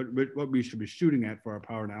be shooting at for our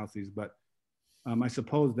power analyses. But I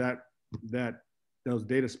suppose that those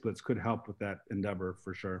data splits could help with that endeavor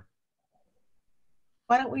for sure.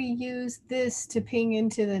 Why don't we use this to ping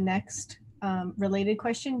into the next related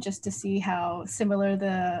question, just to see how similar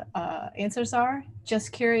the answers are?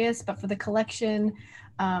 Just curious, but for the collection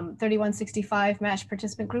 3165 matched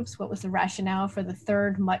participant groups, what was the rationale for the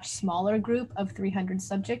third, much smaller group of 300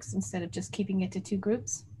 subjects instead of just keeping it to 2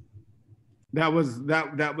 groups? It was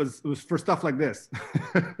for stuff like this.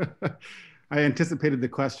 I anticipated the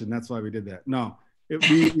question, that's why we did that. No,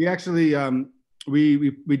 we actually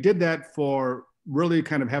we did that for really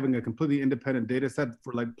kind of having a completely independent data set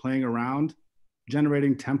for like playing around,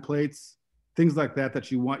 generating templates, things like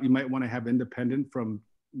that you might want to have independent from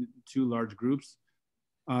 2 large groups.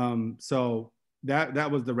 So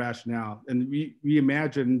that was the rationale. And we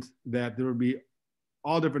imagined that there would be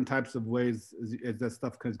all different types of ways as that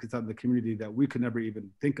stuff gets out in the community that we could never even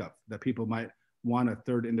think of, that people might want a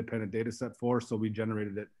third independent data set for, so we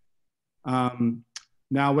generated it.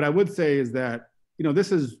 Now, what I would say is that,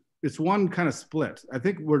 it's one kind of split. I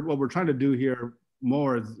think what we're trying to do here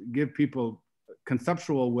more is give people a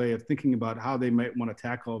conceptual way of thinking about how they might want to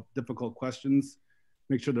tackle difficult questions,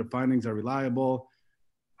 make sure their findings are reliable,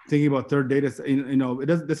 thinking about third data,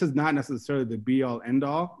 this is not necessarily the be all end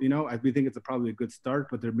all, we think it's probably a good start,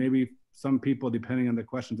 but there may be some people, depending on the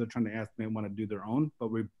questions they're trying to ask, may want to do their own,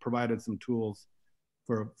 but we've provided some tools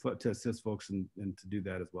to assist folks and to do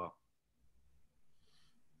that as well.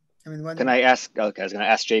 I mean, can I ask, okay, I was going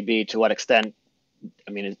to ask JB to what extent,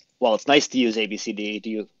 while it's nice to use ABCD,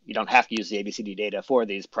 you don't have to use the ABCD data for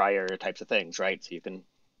these prior types of things, right? So you can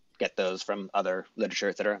get those from other literature,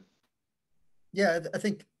 et cetera. Yeah, I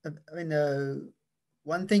think,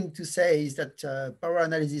 one thing to say is that power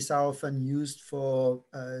analysis are often used for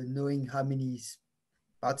knowing how many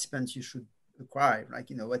participants you should acquire.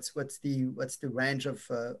 What's the range of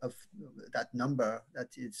that number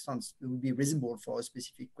that it would be reasonable for a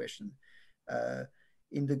specific question.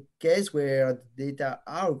 In the case where data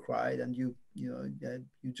are acquired and you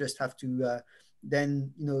just have to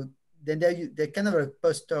then they're kind of a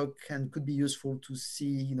postdoc and could be useful to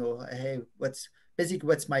see, hey, what's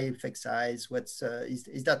my effect size?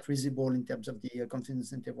 Is that visible in terms of the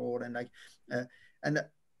confidence interval?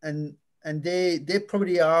 And they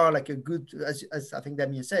probably are like a good, as I think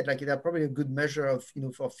Damien said, like they're probably a good measure of,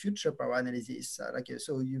 for future power analysis.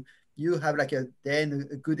 So you have then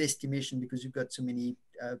a good estimation because you've got so many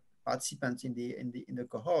participants in the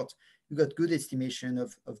cohort. You got good estimation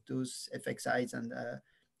of those effect size and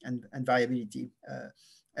variability,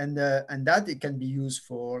 and that it can be used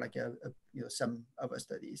for some other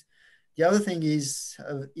studies. The other thing is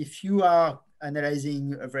if you are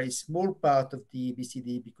analyzing a very small part of the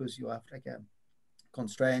ABCD because you have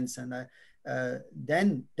constraints, and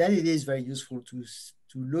then it is very useful to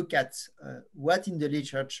look at what in the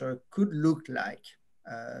literature could look like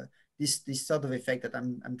this sort of effect that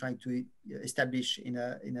I'm trying to establish in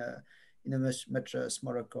a much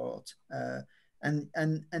smaller cohort.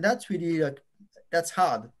 And that's really that's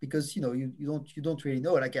hard because you don't really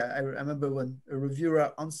know. I remember when a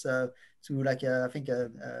reviewer answered to I think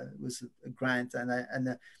it was a grant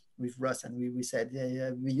and with Russ, and we said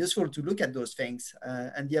it'd be useful to look at those things.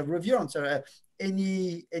 And the reviewer answered,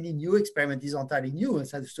 any new experiment is entirely new, and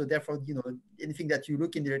so therefore anything that you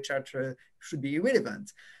look in the literature should be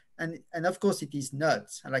irrelevant. And of course it is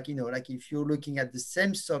not. If you're looking at the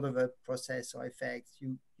same sort of a process or effect,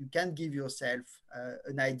 you can give yourself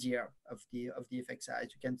an idea of the effect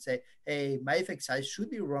size. You can say, hey, my effect size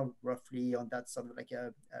should be roughly on that sort of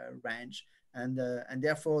a range, and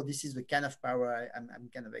therefore this is the kind of power I'm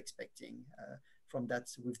kind of expecting from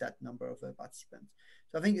that with that number of participants.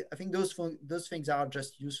 So I think those things are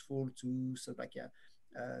just useful to sort of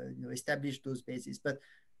establish those bases.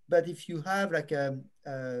 But if you have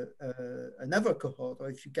another cohort, or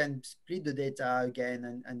if you can split the data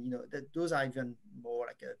again, and those are even more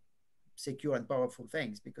secure and powerful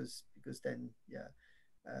things because then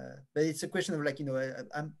but it's a question of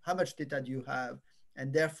how much data do you have,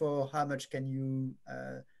 and therefore how much can you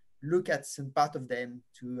look at some part of them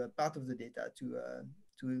to part of the data to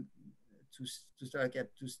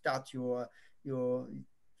start to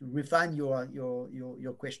refine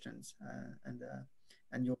your questions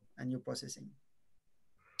and your processing.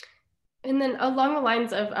 And then along the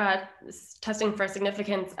lines of testing for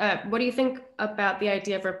significance, what do you think about the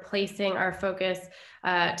idea of replacing our focus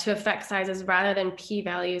to effect sizes rather than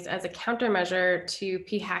p-values as a countermeasure to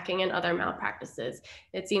p-hacking and other malpractices?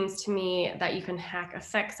 It seems to me that you can hack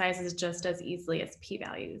effect sizes just as easily as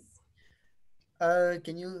p-values.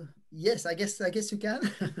 Can you? Yes, I guess you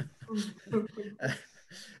can.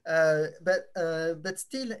 But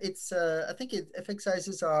still, it's I think effect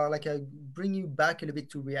sizes are bring you back a little bit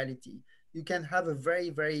to reality. You can have a very,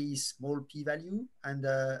 very small p-value and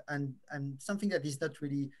something that is not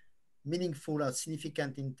really meaningful or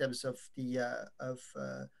significant in terms of the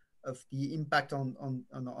impact on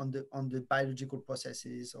the biological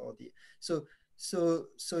processes or the so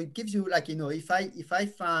it gives you if I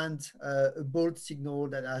find a bold signal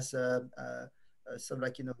that has sort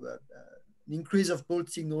of an increase of bold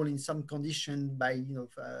signal in some condition by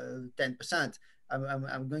 10%,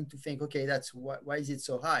 I'm going to think, okay, that's why is it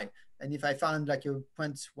so high? And if I found a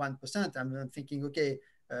 0.1%, I'm thinking, okay,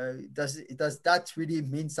 does that really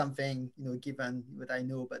mean something, given what I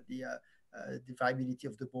know about the variability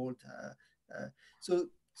of the bold? So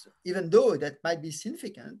So even though that might be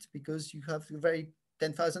significant because you have very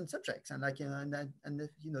 10,000 subjects, and like and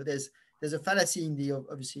you know there's a fallacy in the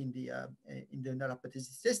obviously in the null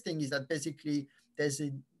hypothesis testing is that basically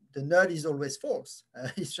the null is always false.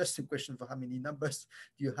 It's just a question for how many numbers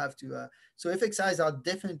do you have to. So effect size are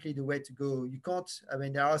definitely the way to go. You can't. I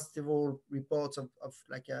mean, there are several reports of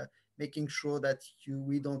like making sure that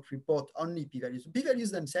we don't report only p-values.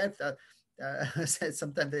 P-values themselves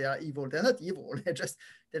sometimes they are evil. They're not evil.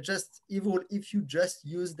 They're just evil if you just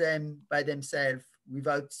use them by themselves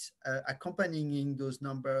without accompanying those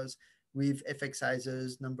numbers with effect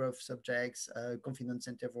sizes, number of subjects, confidence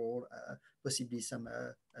interval, possibly some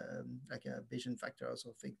like a Bayesian factors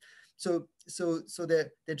or things. So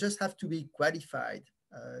they just have to be qualified,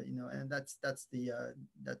 you know, and that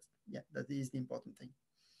is the important thing.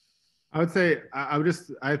 I would say I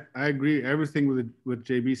agree everything with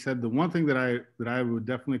JB said. The one thing that I would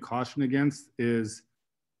definitely caution against is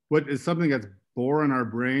what is something that's born in our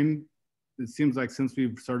brain. It seems like since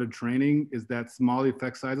we've started training is that small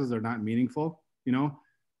effect sizes are not meaningful. You know,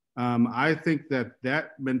 I think that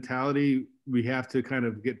mentality we have to kind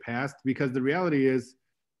of get past, because the reality is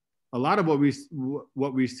a lot of what we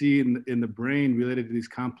see in the brain related to these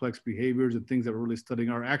complex behaviors and things that we're really studying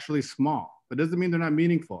are actually small. It doesn't mean they're not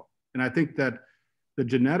meaningful. And I think that in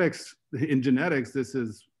genetics, this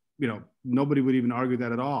is, you know, nobody would even argue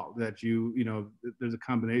that at all, that you know, there's a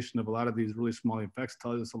combination of a lot of these really small effects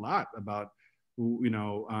tell us a lot about, about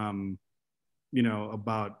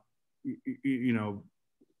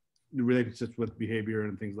the relationships with behavior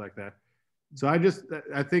and things like that. So I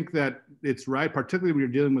think that it's right, particularly when you're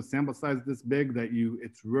dealing with sample size this big, that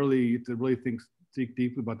it's really think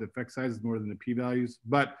deeply about the effect sizes more than the p-values.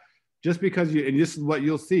 But just because and this is what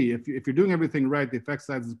you'll see, if you're doing everything right, the effect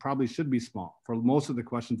sizes probably should be small for most of the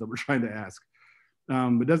questions that we're trying to ask.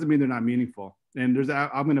 But doesn't mean they're not meaningful. And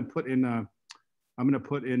I'm going to put in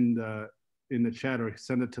the chat or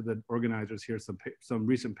send it to the organizers here some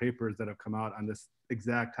recent papers that have come out on this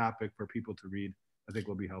exact topic for people to read. I think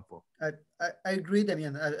will be helpful. I agree,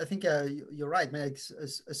 Damien. I think you're right. Man,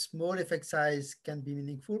 a small effect size can be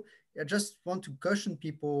meaningful. I just want to caution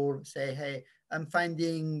people, say, hey, I'm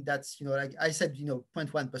finding that's, you know, like I said, you know,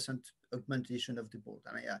 0.1% augmentation of the board.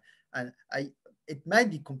 I mean, it might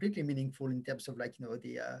be completely meaningful in terms of like, you know,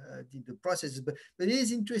 the processes, but it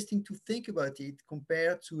is interesting to think about it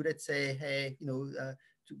compared to, let's say, hey, you know,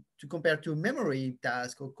 to compare to a memory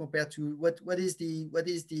task, or compare to what is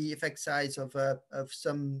the effect size of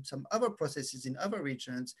some other processes in other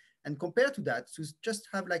regions, and compare to that to just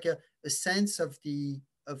have like a sense of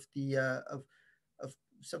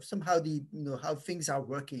somehow the, you know, how things are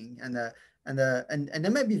working, and they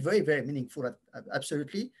might be very, very meaningful.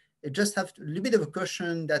 Absolutely. It just have a little bit of a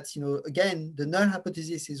caution that, you know, again, the null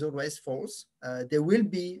hypothesis is always false. There will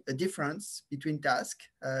be a difference between tasks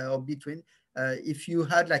or between if you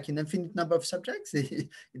had like an infinite number of subjects, you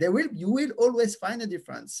will always find a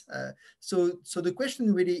difference. So the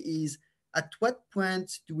question really is, at what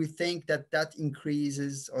point do we think that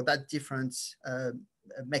increases or that difference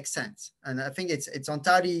makes sense? And I think it's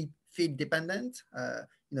entirely field dependent.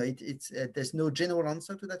 You know, there's no general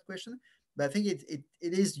answer to that question. But I think it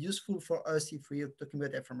is useful for us, if we are talking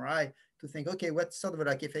about fMRI, to think, okay, what sort of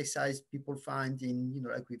like effect size people find in, you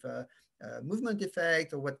know, like with a movement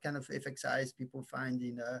effect, or what kind of effect size people find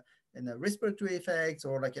in a respiratory effects,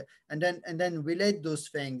 or like, and then relate those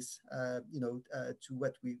things, you know, to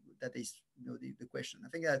that is, you know, the question. I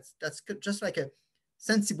think that's just like a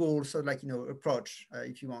sensible sort of like, you know, approach,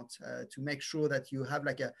 if you want, to make sure that you have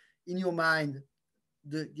like in your mind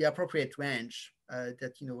the appropriate range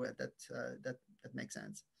that, you know, that makes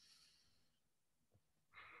sense.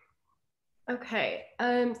 Okay,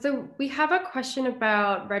 so we have a question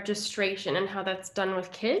about registration and how that's done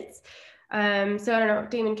with kids. So I don't know,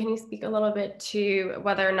 Damon, can you speak a little bit to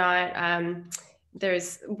whether or not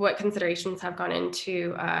what considerations have gone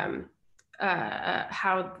into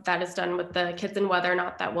how that is done with the kids, and whether or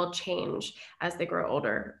not that will change as they grow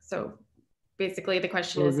older? So basically the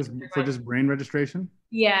question is for just brain registration?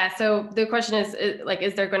 Yeah, so the question is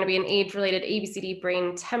there going to be an age-related ABCD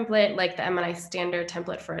brain template like the MNI standard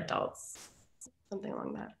template for adults? Something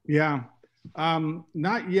along that. Yeah,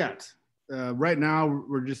 not yet. Right now,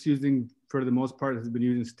 we're just using, for the most part, has been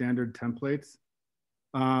using standard templates.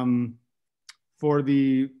 For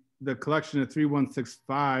the collection of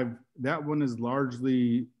 3165, that one is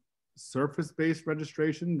largely surface-based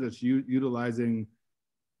registration that's utilizing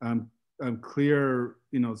clear,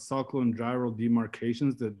 you know, sulcal and gyral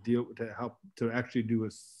demarcations that help to actually do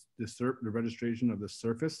the registration of the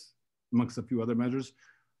surface, amongst a few other measures.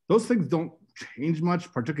 Those things don't change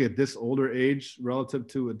much, particularly at this older age relative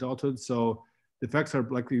to adulthood. So the effects are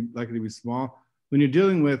likely to be small. When you're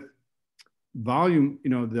dealing with volume,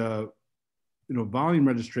 volume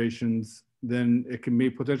registrations, then it can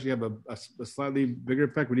potentially have a slightly bigger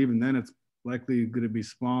effect, but even then it's likely going to be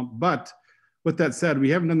small. But with that said, we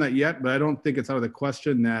haven't done that yet, but I don't think it's out of the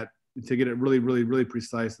question that to get it really, really, really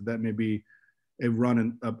precise, that may be a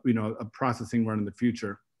processing run in the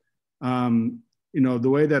future. The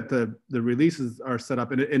way that the releases are set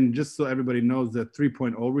up, and just so everybody knows, the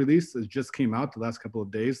 3.0 release just came out the last couple of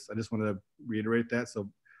days. I just want to reiterate that. So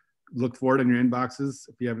look for it in your inboxes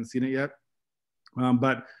if you haven't seen it yet.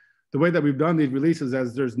 But the way that we've done these releases,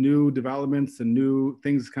 as there's new developments and new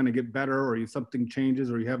things kind of get better, or something changes,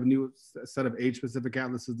 or you have a new set of age-specific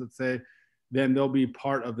atlases, let's say, then they'll be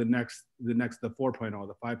part of the 4.0, the 5.0,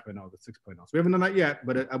 the 6.0. So we haven't done that yet,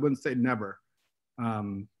 but I wouldn't say never.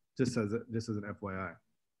 Just as an FYI.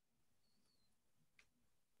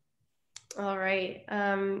 All right.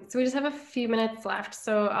 So we just have a few minutes left,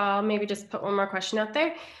 so I'll maybe just put one more question out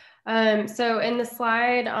there. So in the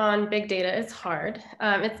slide on big data is hard.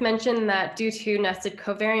 It's mentioned that due to nested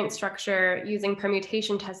covariant structure, using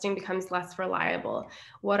permutation testing becomes less reliable.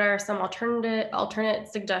 What are some alternate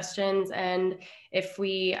suggestions? And if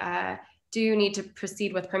we do need to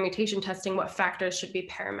proceed with permutation testing, what factors should be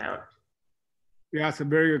paramount? Yeah, it's a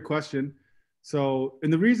very good question. So,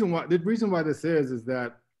 and the reason why this is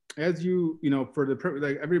that as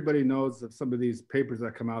everybody knows of some of these papers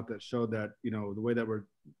that come out that show that, the way that we're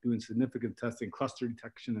doing significant testing, cluster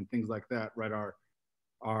detection and things like that, right,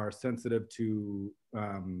 are sensitive to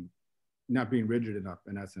not being rigid enough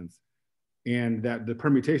in essence. And that the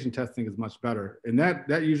permutation testing is much better. And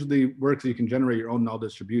that usually works. You can generate your own null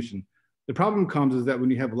distribution. The problem comes is that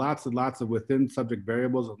when you have lots and lots of within subject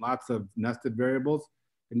variables and lots of nested variables,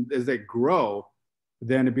 and as they grow,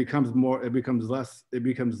 then it becomes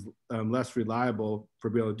less reliable for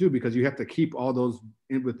being able to do, because you have to keep all those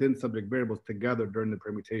within subject variables together during the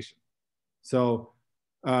permutation. So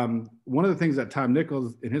one of the things that Tom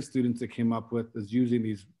Nichols and his students that came up with is using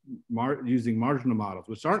using marginal models,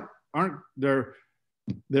 which they're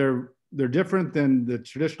different than the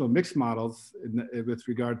traditional mixed models with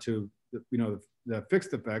regard to the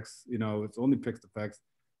fixed effects. It's only fixed effects,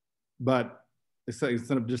 but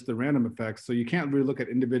instead of just the random effects. So you can't really look at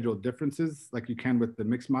individual differences like you can with the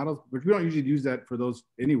mixed models, which we don't usually use that for those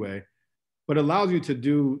anyway, but it allows you to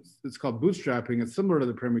do, it's called bootstrapping. It's similar to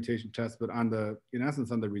the permutation test, but in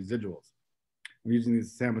essence, on the residuals. I'm using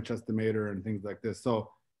these sandwich estimator and things like this.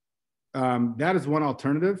 So that is one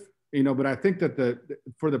alternative, but I think that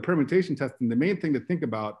for the permutation testing, the main thing to think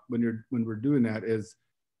about when we're doing that is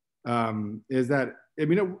that,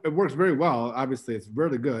 it works very well. Obviously, it's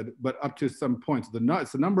really good, but up to some points.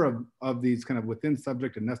 It's the number of these kind of within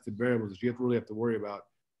subject and nested variables that you really have to worry about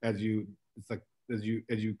as you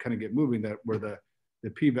kind of get moving, that where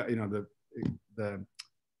the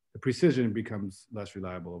precision becomes less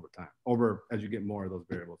reliable over time, as you get more of those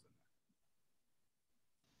variables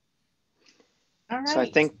in. All right. So I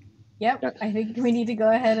think. Yep, I think we need to go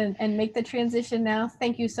ahead and make the transition now.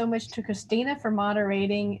 Thank you so much to Christina for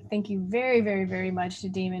moderating. Thank you very, very, very much to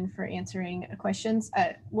Damon for answering questions.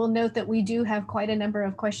 We'll note that we do have quite a number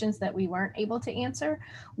of questions that we weren't able to answer.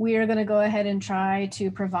 We are going to go ahead and try to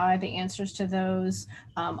provide the answers to those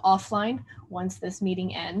offline once this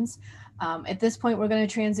meeting ends. At this point, we're going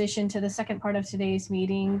to transition to the second part of today's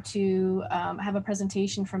meeting to have a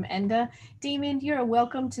presentation from NDA. Damon, you're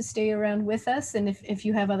welcome to stay around with us. And if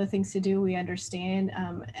you have other things to do, we understand.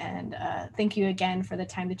 And thank you again for the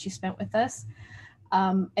time that you spent with us.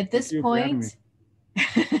 At this point,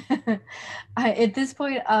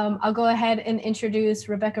 I'll go ahead and introduce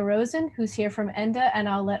Rebecca Rosen, who's here from NDA, and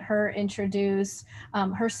I'll let her introduce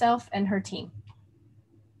herself and her team.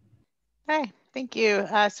 Hi. Thank you.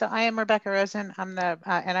 So I am Rebecca Rosen. I'm the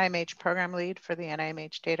NIMH program lead for the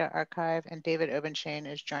NIMH Data Archive, and David Obenshane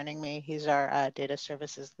is joining me. He's our data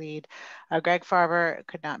services lead. Greg Farber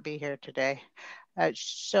could not be here today.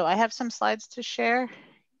 So I have some slides to share.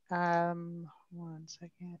 1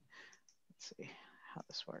 second. Let's see how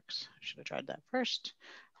this works. I should have tried that first.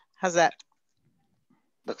 How's that?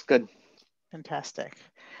 Looks good. Fantastic.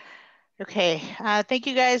 Okay, thank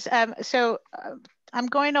you guys. I'm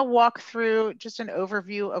going to walk through just an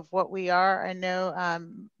overview of what we are. I know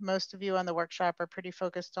most of you on the workshop are pretty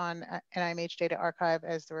focused on NIMH Data Archive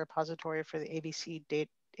as the repository for the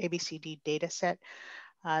ABCD data set.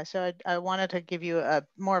 So I wanted to give you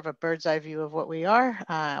more of a bird's eye view of what we are.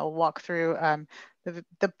 I'll walk through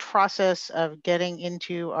the process of getting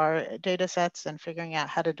into our data sets and figuring out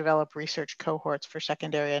how to develop research cohorts for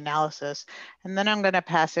secondary analysis. And then I'm going to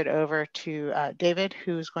pass it over to David,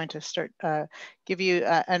 who's going to start give you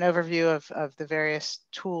an overview of the various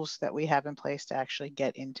tools that we have in place to actually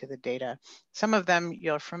get into the data. Some of them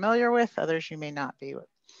you're familiar with, others you may not be.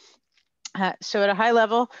 So at a high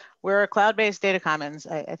level, we're a cloud-based data commons.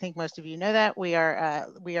 I think most of you know that. We are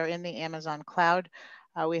in the Amazon cloud.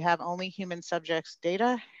 We have only human subjects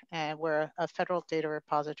data, and we're a federal data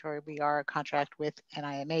repository. We are a contract with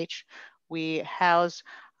NIMH. We house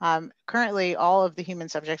currently all of the human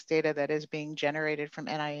subjects data that is being generated from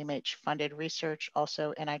NIMH funded research,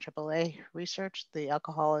 also NIAAA research, the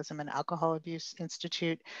Alcoholism and Alcohol Abuse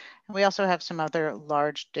Institute. And we also have some other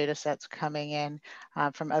large data sets coming in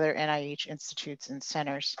from other NIH institutes and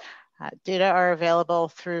centers. Data are available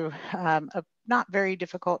through a not very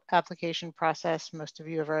difficult application process. Most of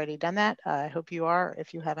you have already done that. I hope you are,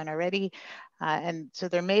 if you haven't already. And so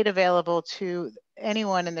they're made available to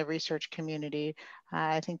anyone in the research community.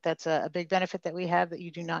 I think that's a big benefit that we have, that you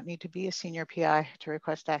do not need to be a senior PI to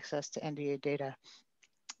request access to NDA data.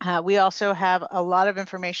 We also have a lot of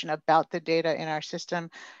information about the data in our system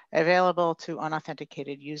available to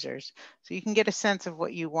unauthenticated users. So you can get a sense of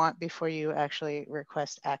what you want before you actually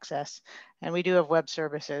request access. And we do have web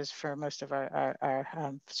services for most of our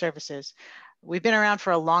services. We've been around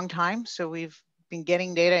for a long time, so we've been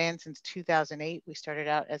getting data in since 2008. We started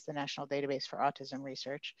out as the National Database for Autism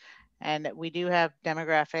Research. And we do have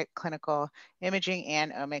demographic, clinical, imaging,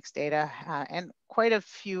 and omics data, and quite a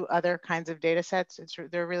few other kinds of data sets.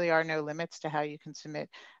 There really are no limits to how you can submit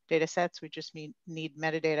data sets. We just need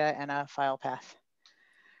metadata and a file path.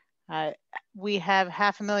 We have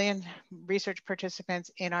 500,000 research participants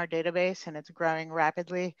in our database, and it's growing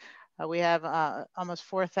rapidly. We have almost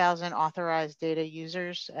 4,000 authorized data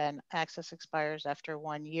users, and access expires after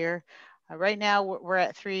 1 year. Right now, we're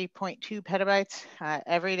at 3.2 petabytes.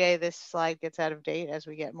 Every day, this slide gets out of date as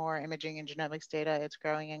we get more imaging and genomics data. It's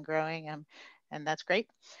growing and growing, and that's great.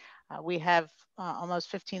 We have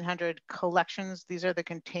almost 1,500 collections. These are the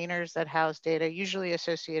containers that house data, usually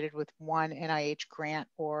associated with one NIH grant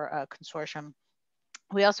or a consortium.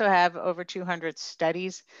 We also have over 200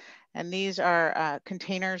 studies, and these are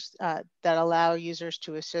containers that allow users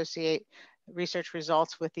to associate research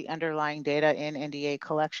results with the underlying data in NDA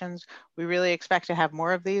collections. We really expect to have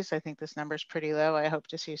more of these. I think this number is pretty low. I hope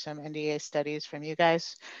to see some NDA studies from you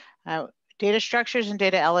guys. Data structures and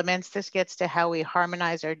data elements, this gets to how we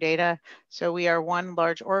harmonize our data. So we are one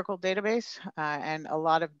large Oracle database and a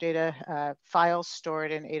lot of data files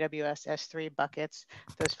stored in AWS S3 buckets.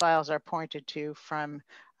 Those files are pointed to from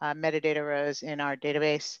metadata rows in our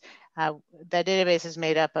database. That database is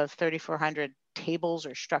made up of 3,400 tables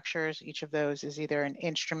or structures. Each of those is either an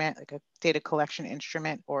instrument, like a data collection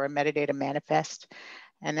instrument, or a metadata manifest.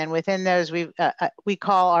 And then within those, we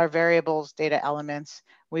call our variables data elements.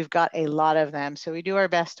 We've got a lot of them, so we do our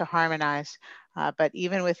best to harmonize. But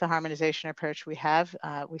even with the harmonization approach we have,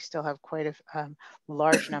 we still have quite a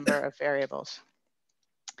large number of variables.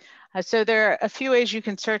 So there are a few ways you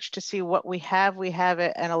can search to see what we have. We have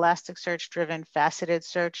an Elasticsearch-driven faceted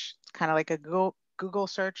search, kind of like a Google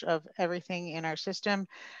search of everything in our system.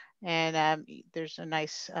 And there's a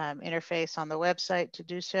nice interface on the website to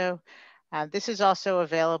do so. This is also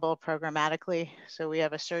available programmatically. So we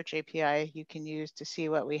have a search API you can use to see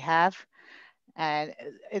what we have. And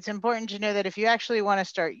it's important to know that if you actually want to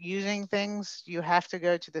start using things, you have to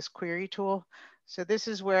go to this query tool. So this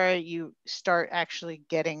is where you start actually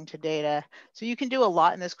getting to data. So you can do a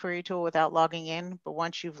lot in this query tool without logging in, but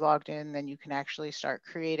once you've logged in, then you can actually start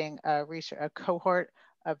creating a cohort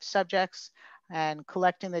of subjects and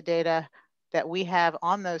collecting the data that we have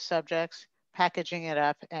on those subjects, packaging it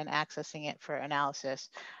up, and accessing it for analysis.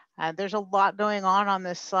 There's a lot going on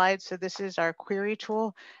this slide. So this is our query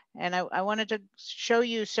tool. And I wanted to show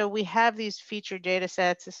you, so we have these featured data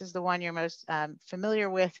sets. This is the one you're most familiar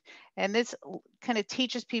with. And this kind of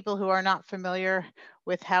teaches people who are not familiar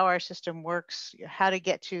with how our system works, how to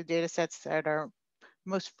get to data sets that are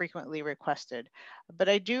most frequently requested. But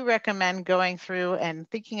I do recommend going through and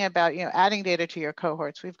thinking about, adding data to your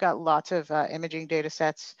cohorts. We've got lots of imaging data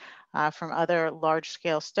sets from other large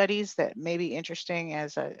scale studies that may be interesting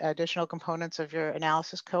as additional components of your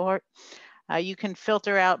analysis cohort. You can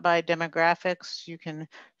filter out by demographics. You can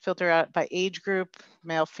filter out by age group,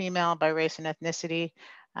 male, female, by race and ethnicity.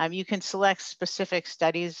 You can select specific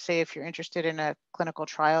studies. Say if you're interested in a clinical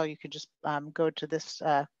trial, you could just go to this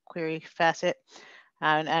query facet.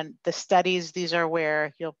 And the studies, these are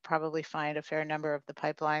where you'll probably find a fair number of the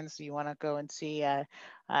pipelines. You want to go and see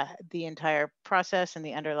the entire process and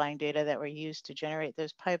the underlying data that were used to generate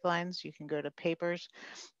those pipelines. You can go to papers.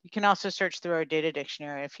 You can also search through our data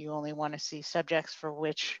dictionary if you only want to see subjects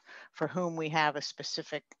for whom we have a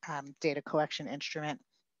specific data collection instrument.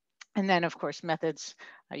 And then, of course, methods.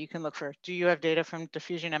 You can look for, do you have data from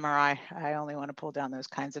diffusion MRI? I only want to pull down those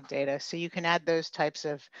kinds of data. So you can add those types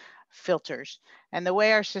of filters. And the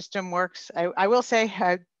way our system works, I will say,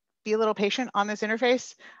 be a little patient on this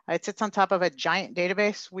interface. It sits on top of a giant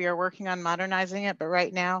database. We are working on modernizing it, but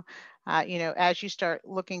right now, you know, as you start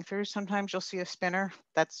looking through, sometimes you'll see a spinner.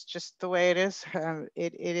 That's just the way it is.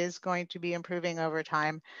 It is going to be improving over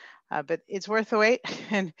time. But it's worth the wait.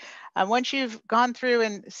 And once you've gone through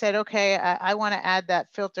and said, okay, I want to add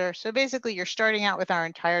that filter. So basically you're starting out with our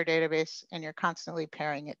entire database and you're constantly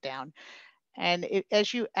paring it down. And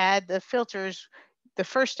as you add the filters, the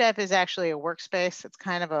first step is actually a workspace. It's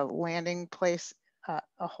kind of a landing place, a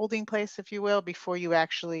holding place, if you will, before you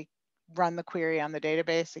actually run the query on the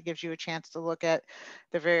database. It gives you a chance to look at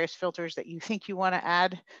the various filters that you think you want to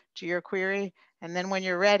add to your query. And then when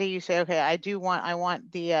you're ready, you say, okay, I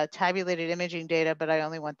want the tabulated imaging data, but I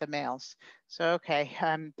only want the males. So, okay,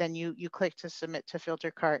 then you click to submit to filter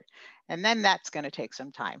cart, and then that's going to take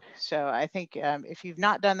some time. So I think if you've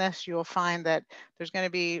not done this, you will find that there's going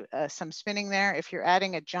to be some spinning there. If you're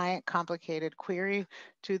adding a giant complicated query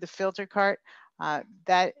to the filter cart,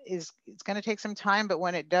 it's going to take some time, but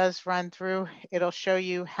when it does run through, it'll show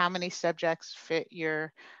you how many subjects fit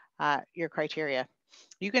your criteria.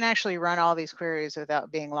 You can actually run all these queries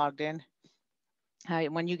without being logged in.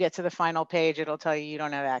 When you get to the final page, it'll tell you you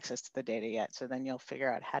don't have access to the data yet. So then you'll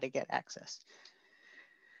figure out how to get access.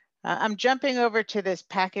 I'm jumping over to this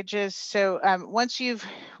packages. So once you've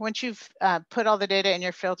put all the data in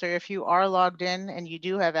your filter, if you are logged in and you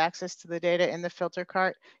do have access to the data in the filter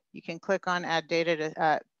cart, you can click on add data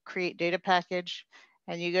to create data package.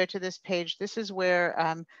 And you go to this page. This is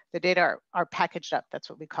where the data are packaged up. That's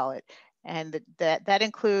what we call it. And that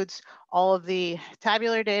includes all of the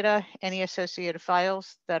tabular data, any associated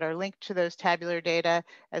files that are linked to those tabular data,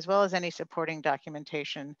 as well as any supporting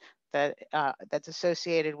documentation that's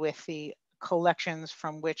associated with the collections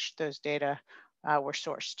from which those data were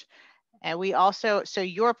sourced. And we also, so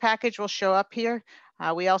your package will show up here.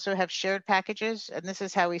 We also have shared packages, and this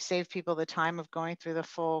is how we save people the time of going through the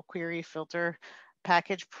full query filter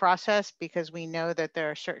package process, because we know that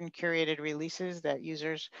there are certain curated releases that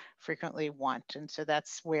users frequently want. And so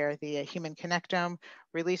that's where the human connectome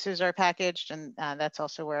releases are packaged. And that's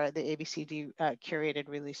also where the ABCD curated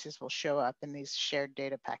releases will show up in these shared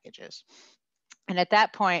data packages. And at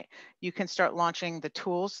that point, you can start launching the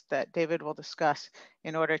tools that David will discuss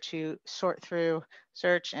in order to sort through,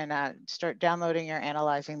 search, and start downloading or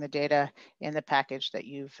analyzing the data in the package that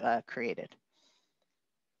you've created.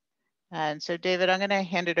 And so, David, I'm going to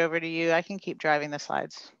hand it over to you. I can keep driving the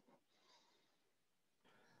slides.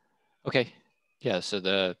 Okay. Yeah. So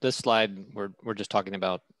this slide, we're just talking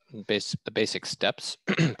about the basic steps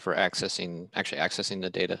for accessing the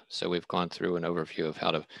data. So we've gone through an overview of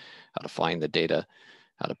how to find the data,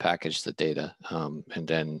 how to package the data, and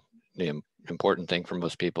then the important thing for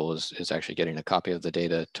most people is actually getting a copy of the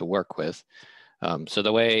data to work with. So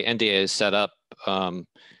the way NDA is set up,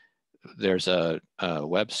 there's a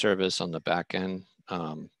web service on the back end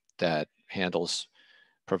that handles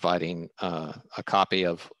providing a copy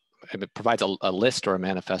of, it provides a list or a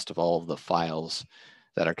manifest of all of the files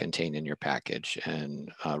that are contained in your package.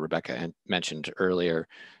 And Rebecca mentioned earlier,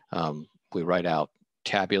 we write out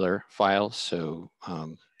tabular files, so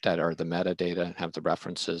that are the metadata, have the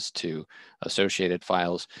references to associated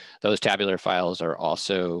files. Those tabular files are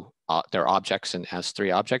also, they're objects in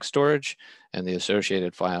S3 object storage, and the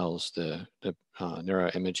associated files, the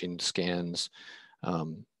neuroimaging scans,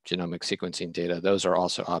 genomic sequencing data, those are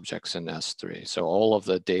also objects in S3. So all of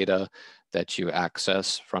the data that you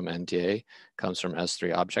access from NDA comes from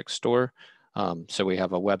S3 object store. So we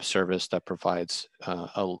have a web service that provides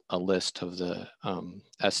a list of the S3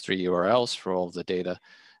 URLs for all of the data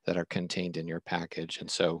that are contained in your package. And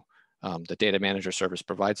so the data manager service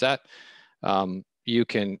provides that. You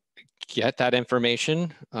can get that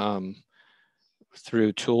information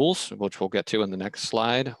through tools, which we'll get to in the next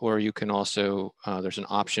slide, or you can also, there's an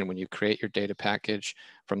option when you create your data package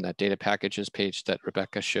from that data packages page that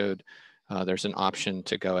Rebecca showed, there's an option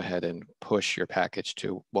to go ahead and push your package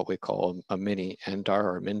to what we call a mini NDAR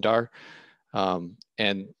or MINDAR.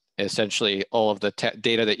 And essentially all of the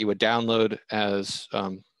data that you would download as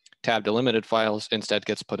tab delimited files instead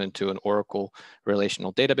gets put into an Oracle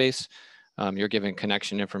relational database you're given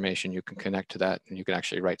connection information, you can connect to that, and you can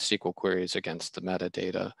actually write SQL queries against the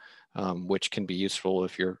metadata, which can be useful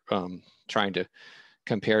if you're trying to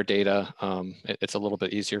compare data. It's a little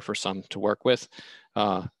bit easier for some to work with.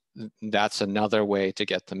 That's another way to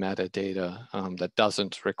get the metadata that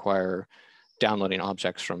doesn't require downloading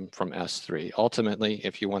objects from S3. Ultimately,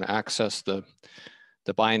 if you want to access the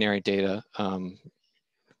binary data,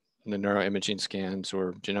 the neuroimaging scans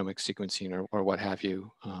or genomic sequencing or what have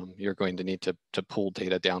you, you're going to need to pull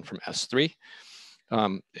data down from S3.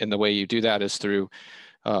 And the way you do that is through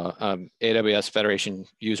AWS Federation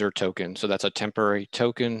user token. So that's a temporary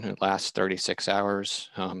token. It lasts 36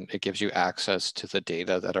 hours. It gives you access to the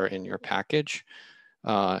data that are in your package.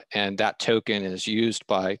 And that token is used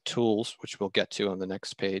by tools, which we'll get to on the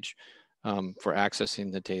next page, for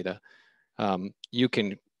accessing the data. You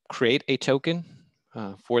can create a token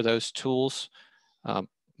for those tools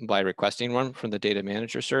by requesting one from the data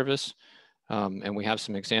manager service. And we have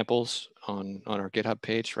some examples on our GitHub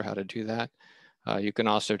page for how to do that. You can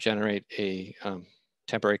also generate a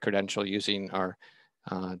temporary credential using our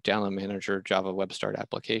download manager Java Web Start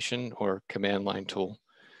application or command line tool.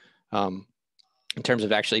 In terms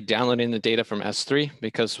of actually downloading the data from S3,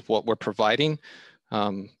 because what we're providing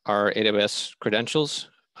are AWS credentials,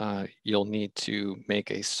 you'll need to make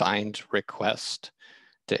a signed request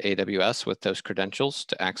to AWS with those credentials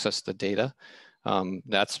to access the data.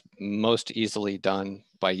 That's most easily done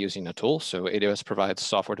by using a tool. So AWS provides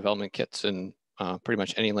software development kits in pretty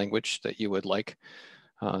much any language that you would like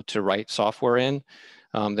to write software in.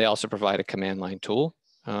 They also provide a command line tool,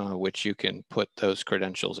 which you can put those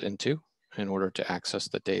credentials into in order to access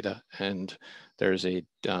the data. And there's a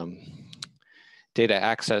data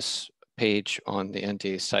access page on the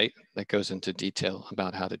NDA site that goes into detail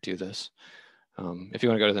about how to do this. If you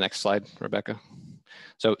want to go to the next slide, Rebecca.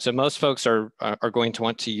 So most folks are going to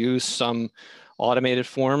want to use some automated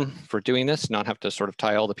form for doing this, not have to sort of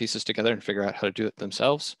tie all the pieces together and figure out how to do it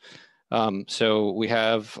themselves. So we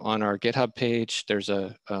have on our GitHub page, there's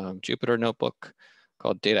a Jupyter notebook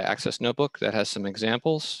called Data Access Notebook that has some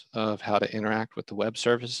examples of how to interact with the web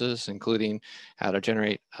services, including how to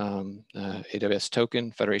generate AWS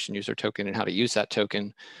token, Federation user token, and how to use that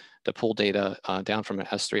token to pull data down from an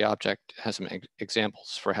S3 object. It has some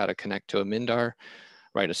examples for how to connect to a MinDAR,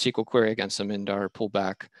 write a SQL query against a MinDAR, pull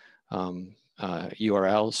back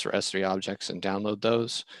URLs for S3 objects and download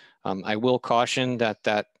those. I will caution that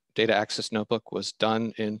that data access notebook was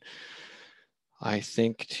done in, I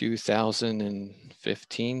think,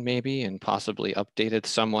 2015 maybe, and possibly updated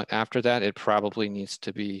somewhat after that. It probably needs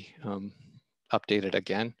to be updated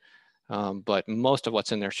again, but most of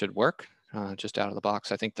what's in there should work just out of the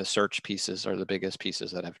box. I think the search pieces are the biggest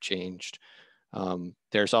pieces that have changed.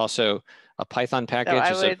 There's also a Python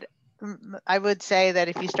package. So I would say that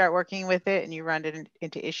if you start working with it and you run it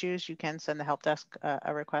into issues, you can send the help desk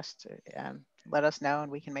a request. Let us know,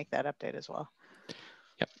 and we can make that update as well.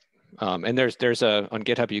 Yep. And there's a on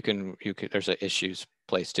GitHub there's a issues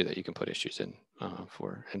place too that you can put issues in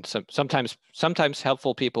for. And sometimes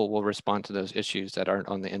helpful people will respond to those issues that aren't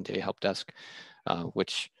on the NDA help desk,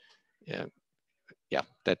 which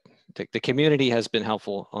that the community has been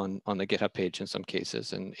helpful on the GitHub page in some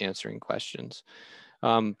cases in answering questions.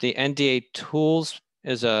 The NDA tools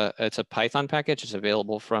it's a Python package. It's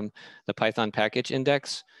available from the Python package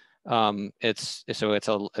index. It's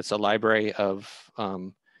a library of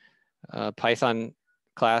Python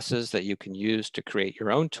classes that you can use to create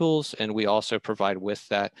your own tools. And we also provide with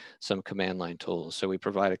that some command line tools. So we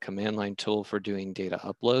provide a command line tool for doing data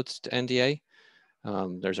uploads to NDA.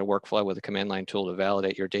 There's a workflow with a command line tool to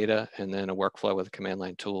validate your data, and then a workflow with a command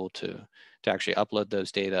line tool to actually upload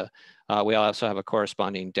those data. We also have a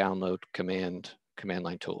corresponding download command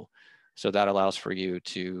line tool. So that allows for you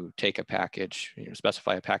to take a package,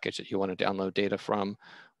 specify a package that you want to download data from,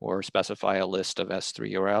 or specify a list of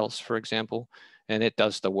S3 URLs, for example, and it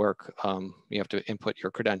does the work. You have to input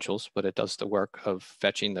your credentials, but it does the work of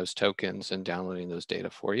fetching those tokens and downloading those data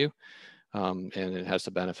for you. And it has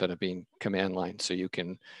the benefit of being command line, so you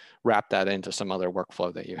can wrap that into some other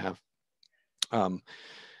workflow that you have.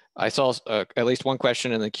 I saw at least one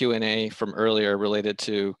question in the Q&A from earlier related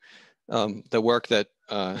to the work that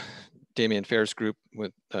Damien Fair's group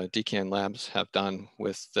with DCAN Labs have done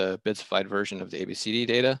with the BIDsified version of the ABCD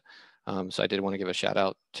data. So I did want to give a shout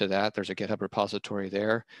out to that. There's a GitHub repository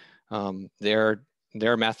there.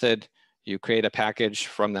 Their method, you create a package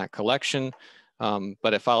from that collection,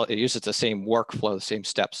 but it uses the same workflow, the same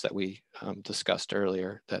steps that we discussed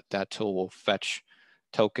earlier. That tool will fetch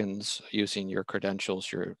tokens using your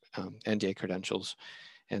credentials, your NDA credentials,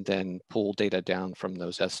 and then pull data down from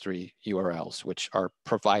those S3 URLs, which are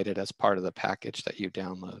provided as part of the package that you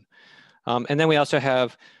download. And then we also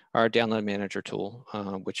have our download manager tool,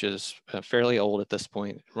 which is fairly old at this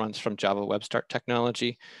point. It runs from Java Web Start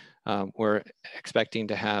technology. We're expecting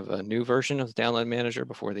to have a new version of the download manager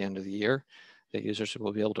before the end of the year that users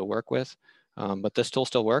will be able to work with. But this tool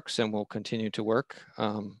still works and will continue to work.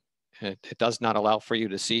 It does not allow for you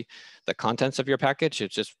to see the contents of your package.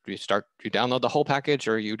 It's just you download the whole package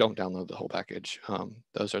or you don't download the whole package.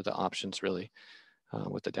 Those are the options really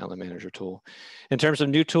with the download manager tool. In terms of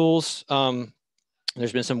new tools,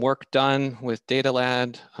 there's been some work done with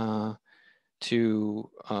DataLad to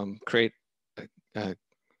create a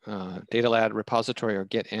DataLad repository or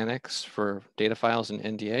Git annex for data files in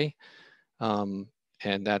NDA.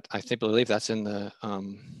 And that I believe that's in the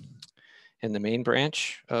main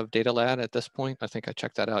branch of DataLad at this point. I think I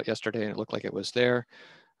checked that out yesterday and it looked like it was there.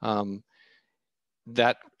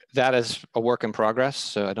 That is a work in progress,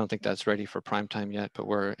 so I don't think that's ready for prime time yet, but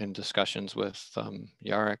we're in discussions with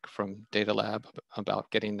Jarek from DataLab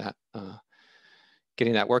about getting that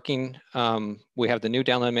working. We have the new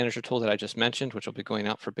download manager tool that I just mentioned, which will be going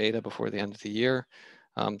out for beta before the end of the year.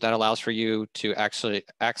 That allows for you to actually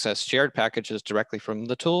access shared packages directly from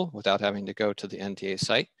the tool without having to go to the NDA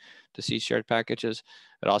site to see shared packages.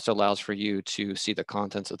 It also allows for you to see the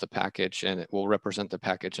contents of the package, and it will represent the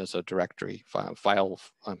package as a directory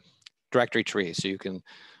directory tree. So you can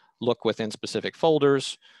look within specific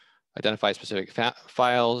folders, identify specific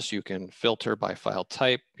files. You can filter by file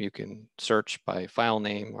type. You can search by file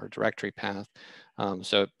name or directory path.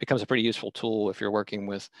 So it becomes a pretty useful tool if you're working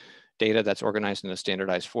with data that's organized in a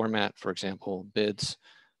standardized format. For example, bids.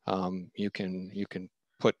 You can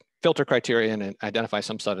put filter criteria in and identify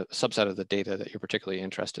some subset of the data that you're particularly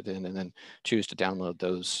interested in, and then choose to download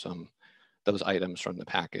those items from the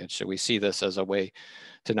package. So we see this as a way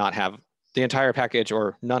to not have the entire package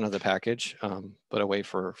or none of the package, but a way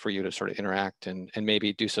for you to sort of interact and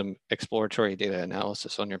maybe do some exploratory data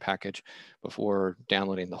analysis on your package before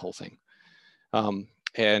downloading the whole thing.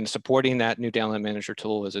 And supporting that new download manager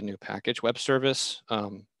tool is a new package web service.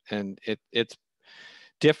 And it's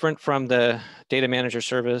different from the data manager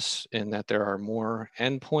service in that there are more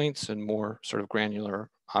endpoints and more sort of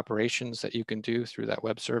granular operations that you can do through that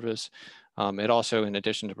web service. It also, in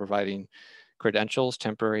addition to providing credentials,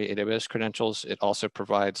 temporary AWS credentials, it also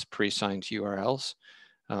provides pre-signed URLs.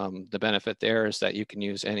 The benefit there is that you can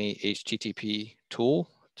use any HTTP tool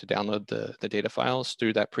to download the data files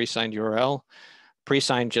through that pre-signed URL.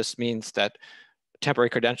 Pre-signed just means that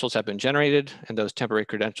temporary credentials have been generated, and those temporary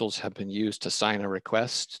credentials have been used to sign a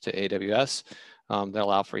request to AWS that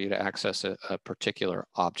allow for you to access a particular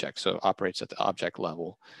object. So it operates at the object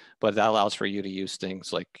level, but that allows for you to use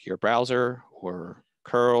things like your browser or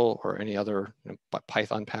curl or any other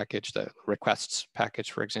Python package, the requests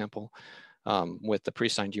package, for example, with the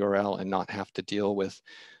pre-signed URL and not have to deal with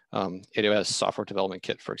AWS software development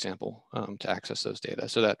kit, for example, to access those data.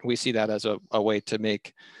 So that we see that as a way to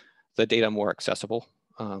make the data more accessible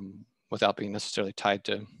without being necessarily tied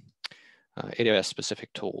to AWS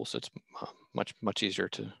specific tools. It's much easier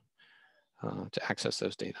to access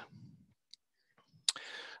those data.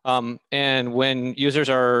 And when users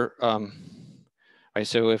are, right,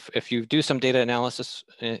 so if you do some data analysis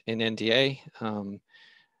in NDA,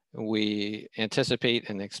 we anticipate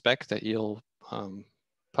and expect that you'll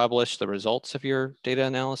publish the results of your data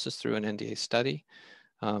analysis through an NDA study.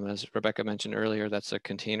 As Rebecca mentioned earlier, that's a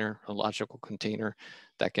container, a logical container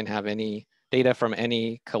that can have any data from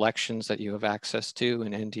any collections that you have access to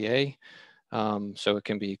in NDA. So it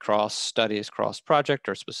can be cross studies, cross project,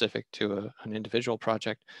 or specific to an individual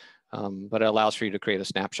project, but it allows for you to create a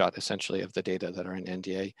snapshot essentially of the data that are in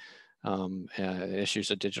NDA. It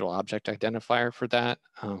issues a digital object identifier for that.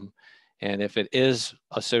 And if it is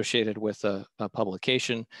associated with a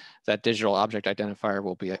publication, that digital object identifier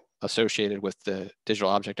will be associated with the digital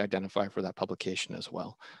object identifier for that publication as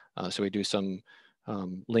well. So we do some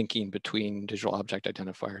linking between digital object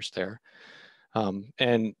identifiers there.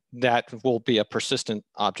 And that will be a persistent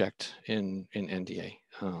object in NDA.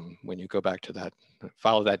 When you go back to that,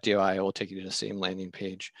 follow that DOI, it will take you to the same landing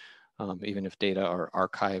page. Even if data are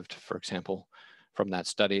archived, for example, from that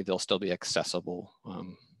study, they'll still be accessible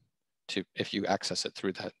if you access it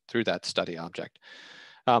through that study object.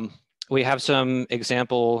 We have some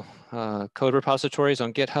example code repositories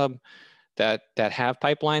on GitHub that have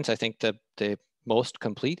pipelines. I think the most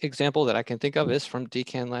complete example that I can think of is from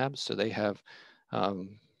Decan Labs. So they have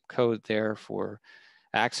code there for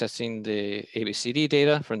accessing the ABCD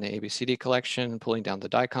data from the ABCD collection, pulling down the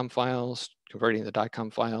DICOM files, converting the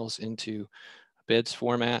DICOM files into BIDS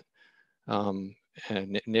format,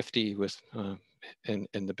 nifty with in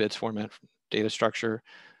the BIDS format data structure.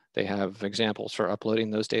 They have examples for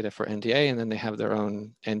uploading those data for NDA, and then they have their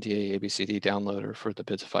own NDA ABCD downloader for the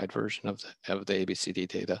BIDSified version of the ABCD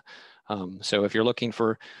data. So if you're looking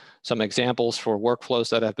for some examples for workflows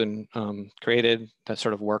that have been created that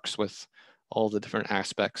sort of works with all the different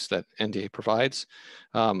aspects that NDA provides.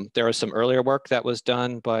 There was some earlier work that was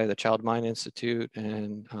done by the Child Mind Institute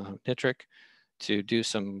and NITRIC to do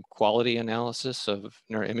some quality analysis of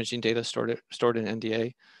neuroimaging data stored in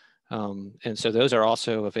NDA. And so those are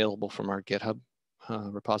also available from our GitHub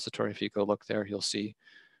repository. If you go look there, you'll see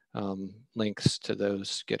links to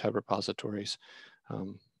those GitHub repositories.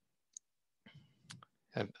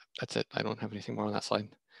 That's it. I don't have anything more on that slide.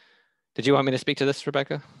 Did you want me to speak to this,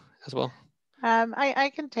 Rebecca, as well?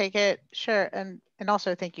 I can take it, sure. And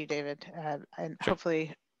also thank you, David. And Sure.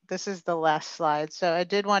 Hopefully this is the last slide. So I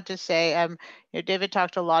did want to say, you know, David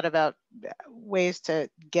talked a lot about ways to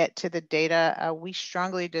get to the data. We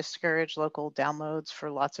strongly discourage local downloads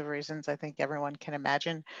for lots of reasons I think everyone can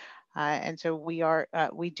imagine. And so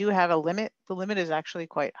we do have a limit. The limit is actually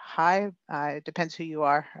quite high. It depends who you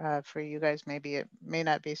are. For you guys, maybe it may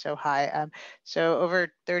not be so high. So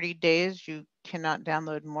over 30 days, you cannot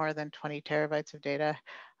download more than 20 terabytes of data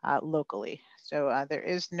locally. So there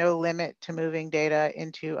is no limit to moving data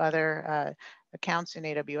into other accounts in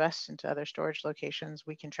AWS, into other storage locations.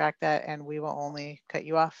 We can track that, and we will only cut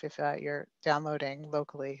you off if you're downloading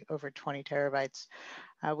locally over 20 terabytes.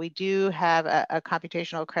 We do have a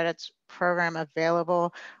computational credits program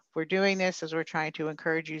available. We're doing this as we're trying to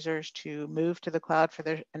encourage users to move to the cloud for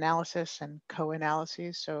their analysis and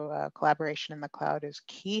co-analyses. So collaboration in the cloud is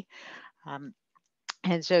key.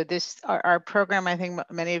 And so our program, I think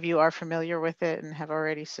many of you are familiar with it and have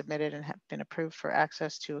already submitted and have been approved for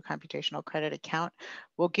access to a computational credit account.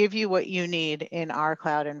 We'll give you what you need in our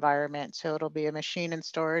cloud environment. So it'll be a machine and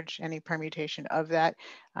storage, any permutation of that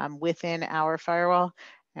within our firewall.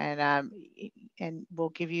 And we'll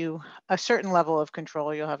give you a certain level of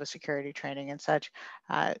control. You'll have a security training and such.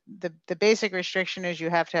 The basic restriction is you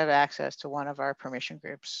have to have access to one of our permission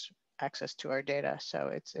groups, access to our data. So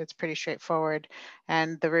it's pretty straightforward.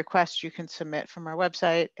 And the request you can submit from our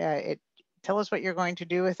website, tell us what you're going to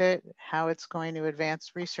do with it, how it's going to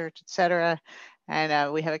advance research, et cetera.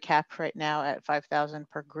 And we have a cap right now at 5,000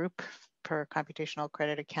 per group per computational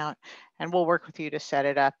credit account. And we'll work with you to set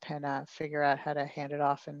it up and figure out how to hand it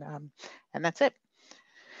off. And that's it.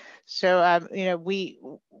 So, you know,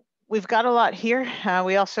 we've got a lot here.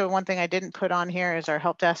 We also, one thing I didn't put on here is our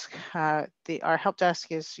help desk. Our help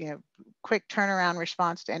desk is, you know, quick turnaround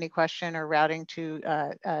response to any question or routing to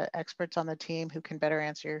experts on the team who can better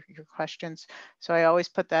answer your questions. So I always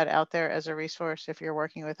put that out there as a resource. If you're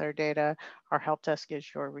working with our data, our help desk is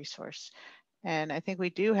your resource. And I think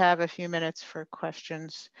we do have a few minutes for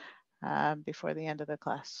questions before the end of the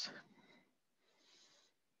class.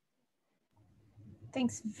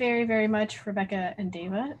 Thanks very, very much, Rebecca and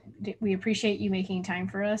Dava. We appreciate you making time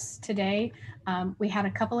for us today. We had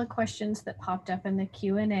a couple of questions that popped up in the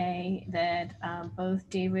Q&A that both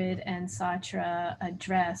David and Satra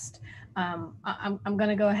addressed. I'm going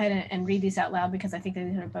to go ahead and read these out loud because I think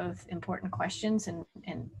these are both important questions. And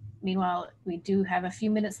meanwhile, we do have a few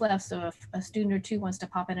minutes left. So if a student or two wants to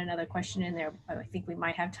pop in another question in there, I think we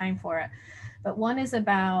might have time for it. But one is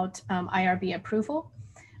about IRB approval.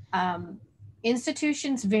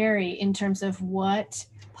 Institutions vary in terms of what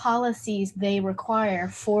policies they require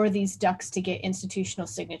for these ducts to get institutional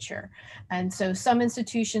signature. And so some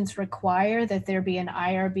institutions require that there be an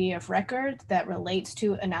IRB of record that relates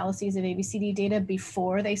to analyses of ABCD data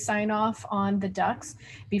before they sign off on the ducts,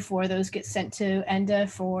 before those get sent to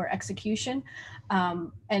NDA for execution.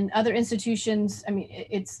 And other institutions, I mean,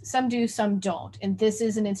 it's some do, some don't. And this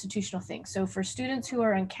is an institutional thing. So for students who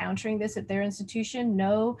are encountering this at their institution,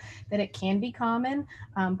 know that it can be common,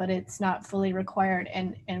 but it's not fully required.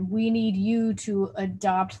 And we need you to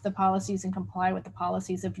adopt the policies and comply with the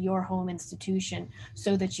policies of your home institution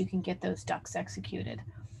so that you can get those ducts executed.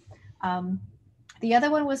 The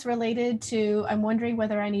other one was related to, I'm wondering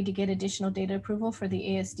whether I need to get additional data approval for the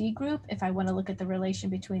ASD group if I want to look at the relation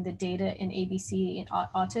between the data in ABC and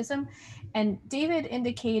autism. And David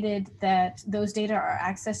indicated that those data are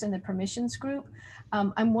accessed in the permissions group.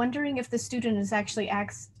 I'm wondering if the student is actually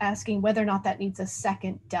asking whether or not that needs a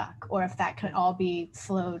second duct or if that can all be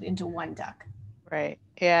flowed into one duct. Right.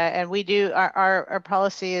 Yeah, and we do, our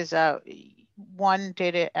policy is one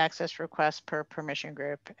data access request per permission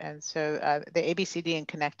group. And so the ABCD and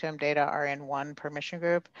Connectome data are in one permission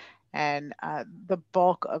group. And the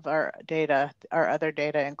bulk of our data, our other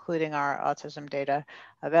data, including our autism data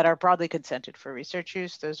that are broadly consented for research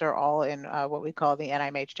use, those are all in what we call the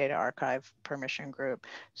NIMH Data Archive permission group.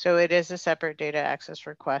 So it is a separate data access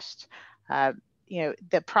request. You know,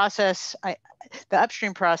 the process, the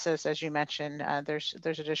upstream process, as you mentioned, there's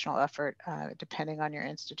additional effort depending on your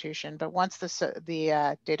institution. But once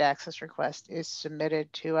the data access request is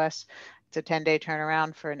submitted to us, it's a 10-day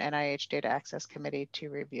turnaround for an NIH Data Access Committee to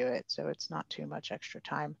review it. So it's not too much extra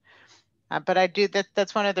time. But I do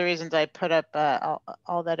that's one of the reasons I put up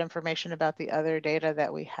all that information about the other data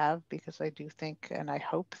that we have, because I do think and I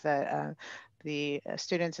hope that the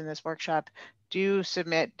students in this workshop do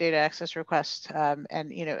submit data access requests.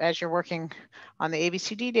 And you know, as you're working on the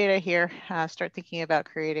ABCD data here, start thinking about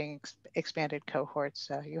creating expanded cohorts.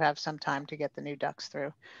 You have some time to get the new ducks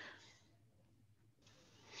through.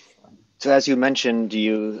 So as you mentioned,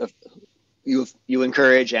 you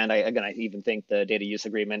encourage, and I even think the data use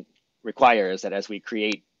agreement requires that as we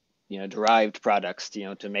create, you know, derived products, you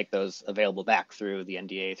know, to make those available back through the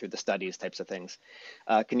NDA, through the studies types of things.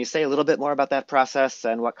 Can you say a little bit more about that process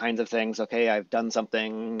and what kinds of things? Okay, I've done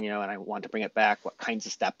something, you know, and I want to bring it back. What kinds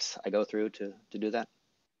of steps I go through to do that?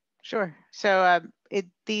 Sure. So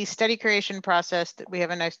the study creation process, that we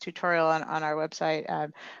have a nice tutorial on our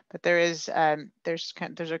website, but there's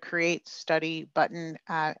a create study button,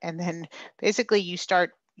 and then basically you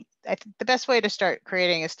start. The best way to start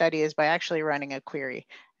creating a study is by actually running a query.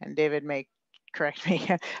 And David may correct me,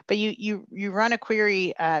 but you run a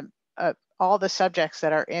query, all the subjects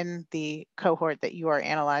that are in the cohort that you are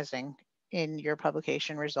analyzing in your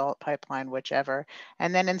publication result pipeline, whichever,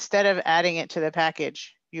 and then instead of adding it to the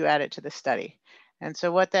package, you add it to the study. And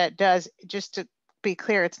so what that does, just to be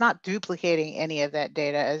clear, it's not duplicating any of that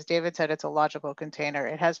data. As David said, it's a logical container.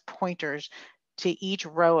 It has pointers to each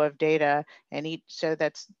row of data, and so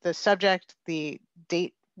that's the subject, the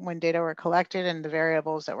date when data were collected, and the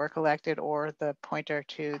variables that were collected, or the pointer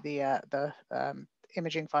to the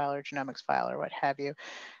imaging file or genomics file or what have you.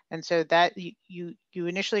 And so that you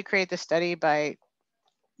initially create the study by,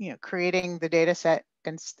 you know, creating the data set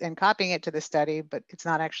and copying it to the study, but it's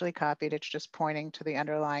not actually copied. It's just pointing to the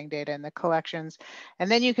underlying data in the collections. And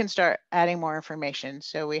then you can start adding more information.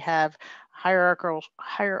 So we have hierarchical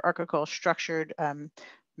structured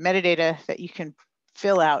metadata that you can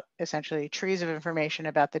fill out, essentially trees of information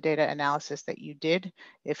about the data analysis that you did.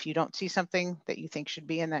 If you don't see something that you think should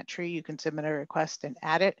be in that tree, you can submit a request and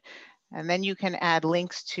add it. And then you can add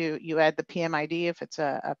links to, you add the PMID if it's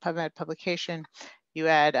a PubMed publication. You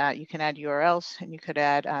can add URLs, and you could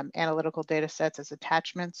add analytical data sets as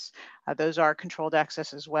attachments. Those are controlled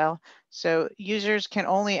access as well. So users can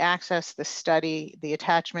only access the study, the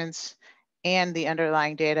attachments, and the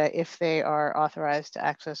underlying data if they are authorized to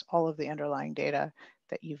access all of the underlying data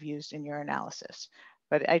that you've used in your analysis.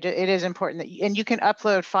 But it is important that and you can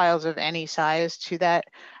upload files of any size to that.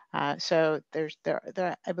 So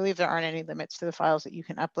I believe there aren't any limits to the files that you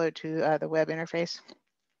can upload to the web interface.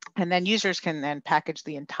 And then users can then package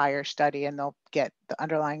the entire study, and they'll get the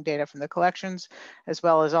underlying data from the collections, as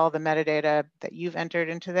well as all the metadata that you've entered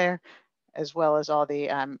into there, as well as all the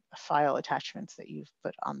file attachments that you've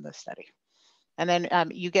put on the study. And then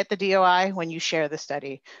you get the DOI when you share the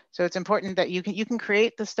study. So it's important that you can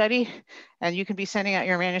create the study, and you can be sending out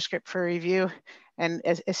your manuscript for review. And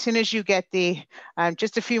as soon as you get the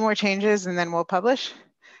just a few more changes, and then we'll publish.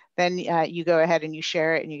 Then you go ahead and you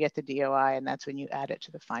share it, and you get the DOI, and that's when you add it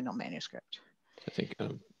to the final manuscript. I think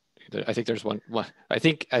there's one. I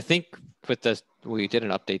think with this, we did an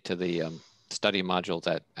update to the study module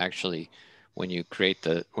that actually, when you create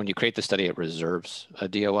the study, it reserves a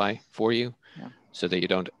DOI for you, so that you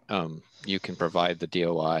don't you can provide the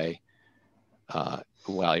DOI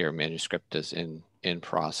while your manuscript is in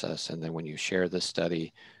process, and then when you share the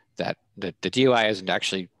study, that the DOI isn't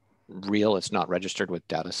actually real. It's not registered with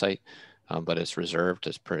DataCite, but it's reserved,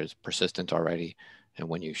 it's persistent already. And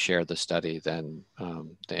when you share the study, then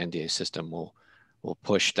the NDA system will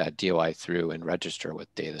push that DOI through and register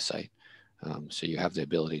with DataCite. So you have the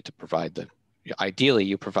ability to provide ideally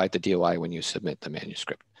you provide the DOI when you submit the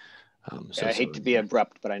manuscript. So I hate to be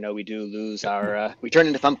abrupt, but I know we do lose our, we turn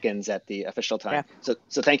into pumpkins at the official time. Yeah.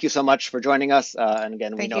 So thank you so much for joining us. And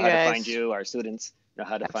again, we know how to find you, our students know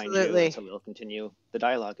how to find you. And so we'll continue the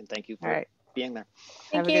dialogue, and thank you for being there.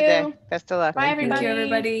 Thank you. Have a good day. Best of luck. Bye, everybody. Thank you,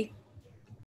 everybody.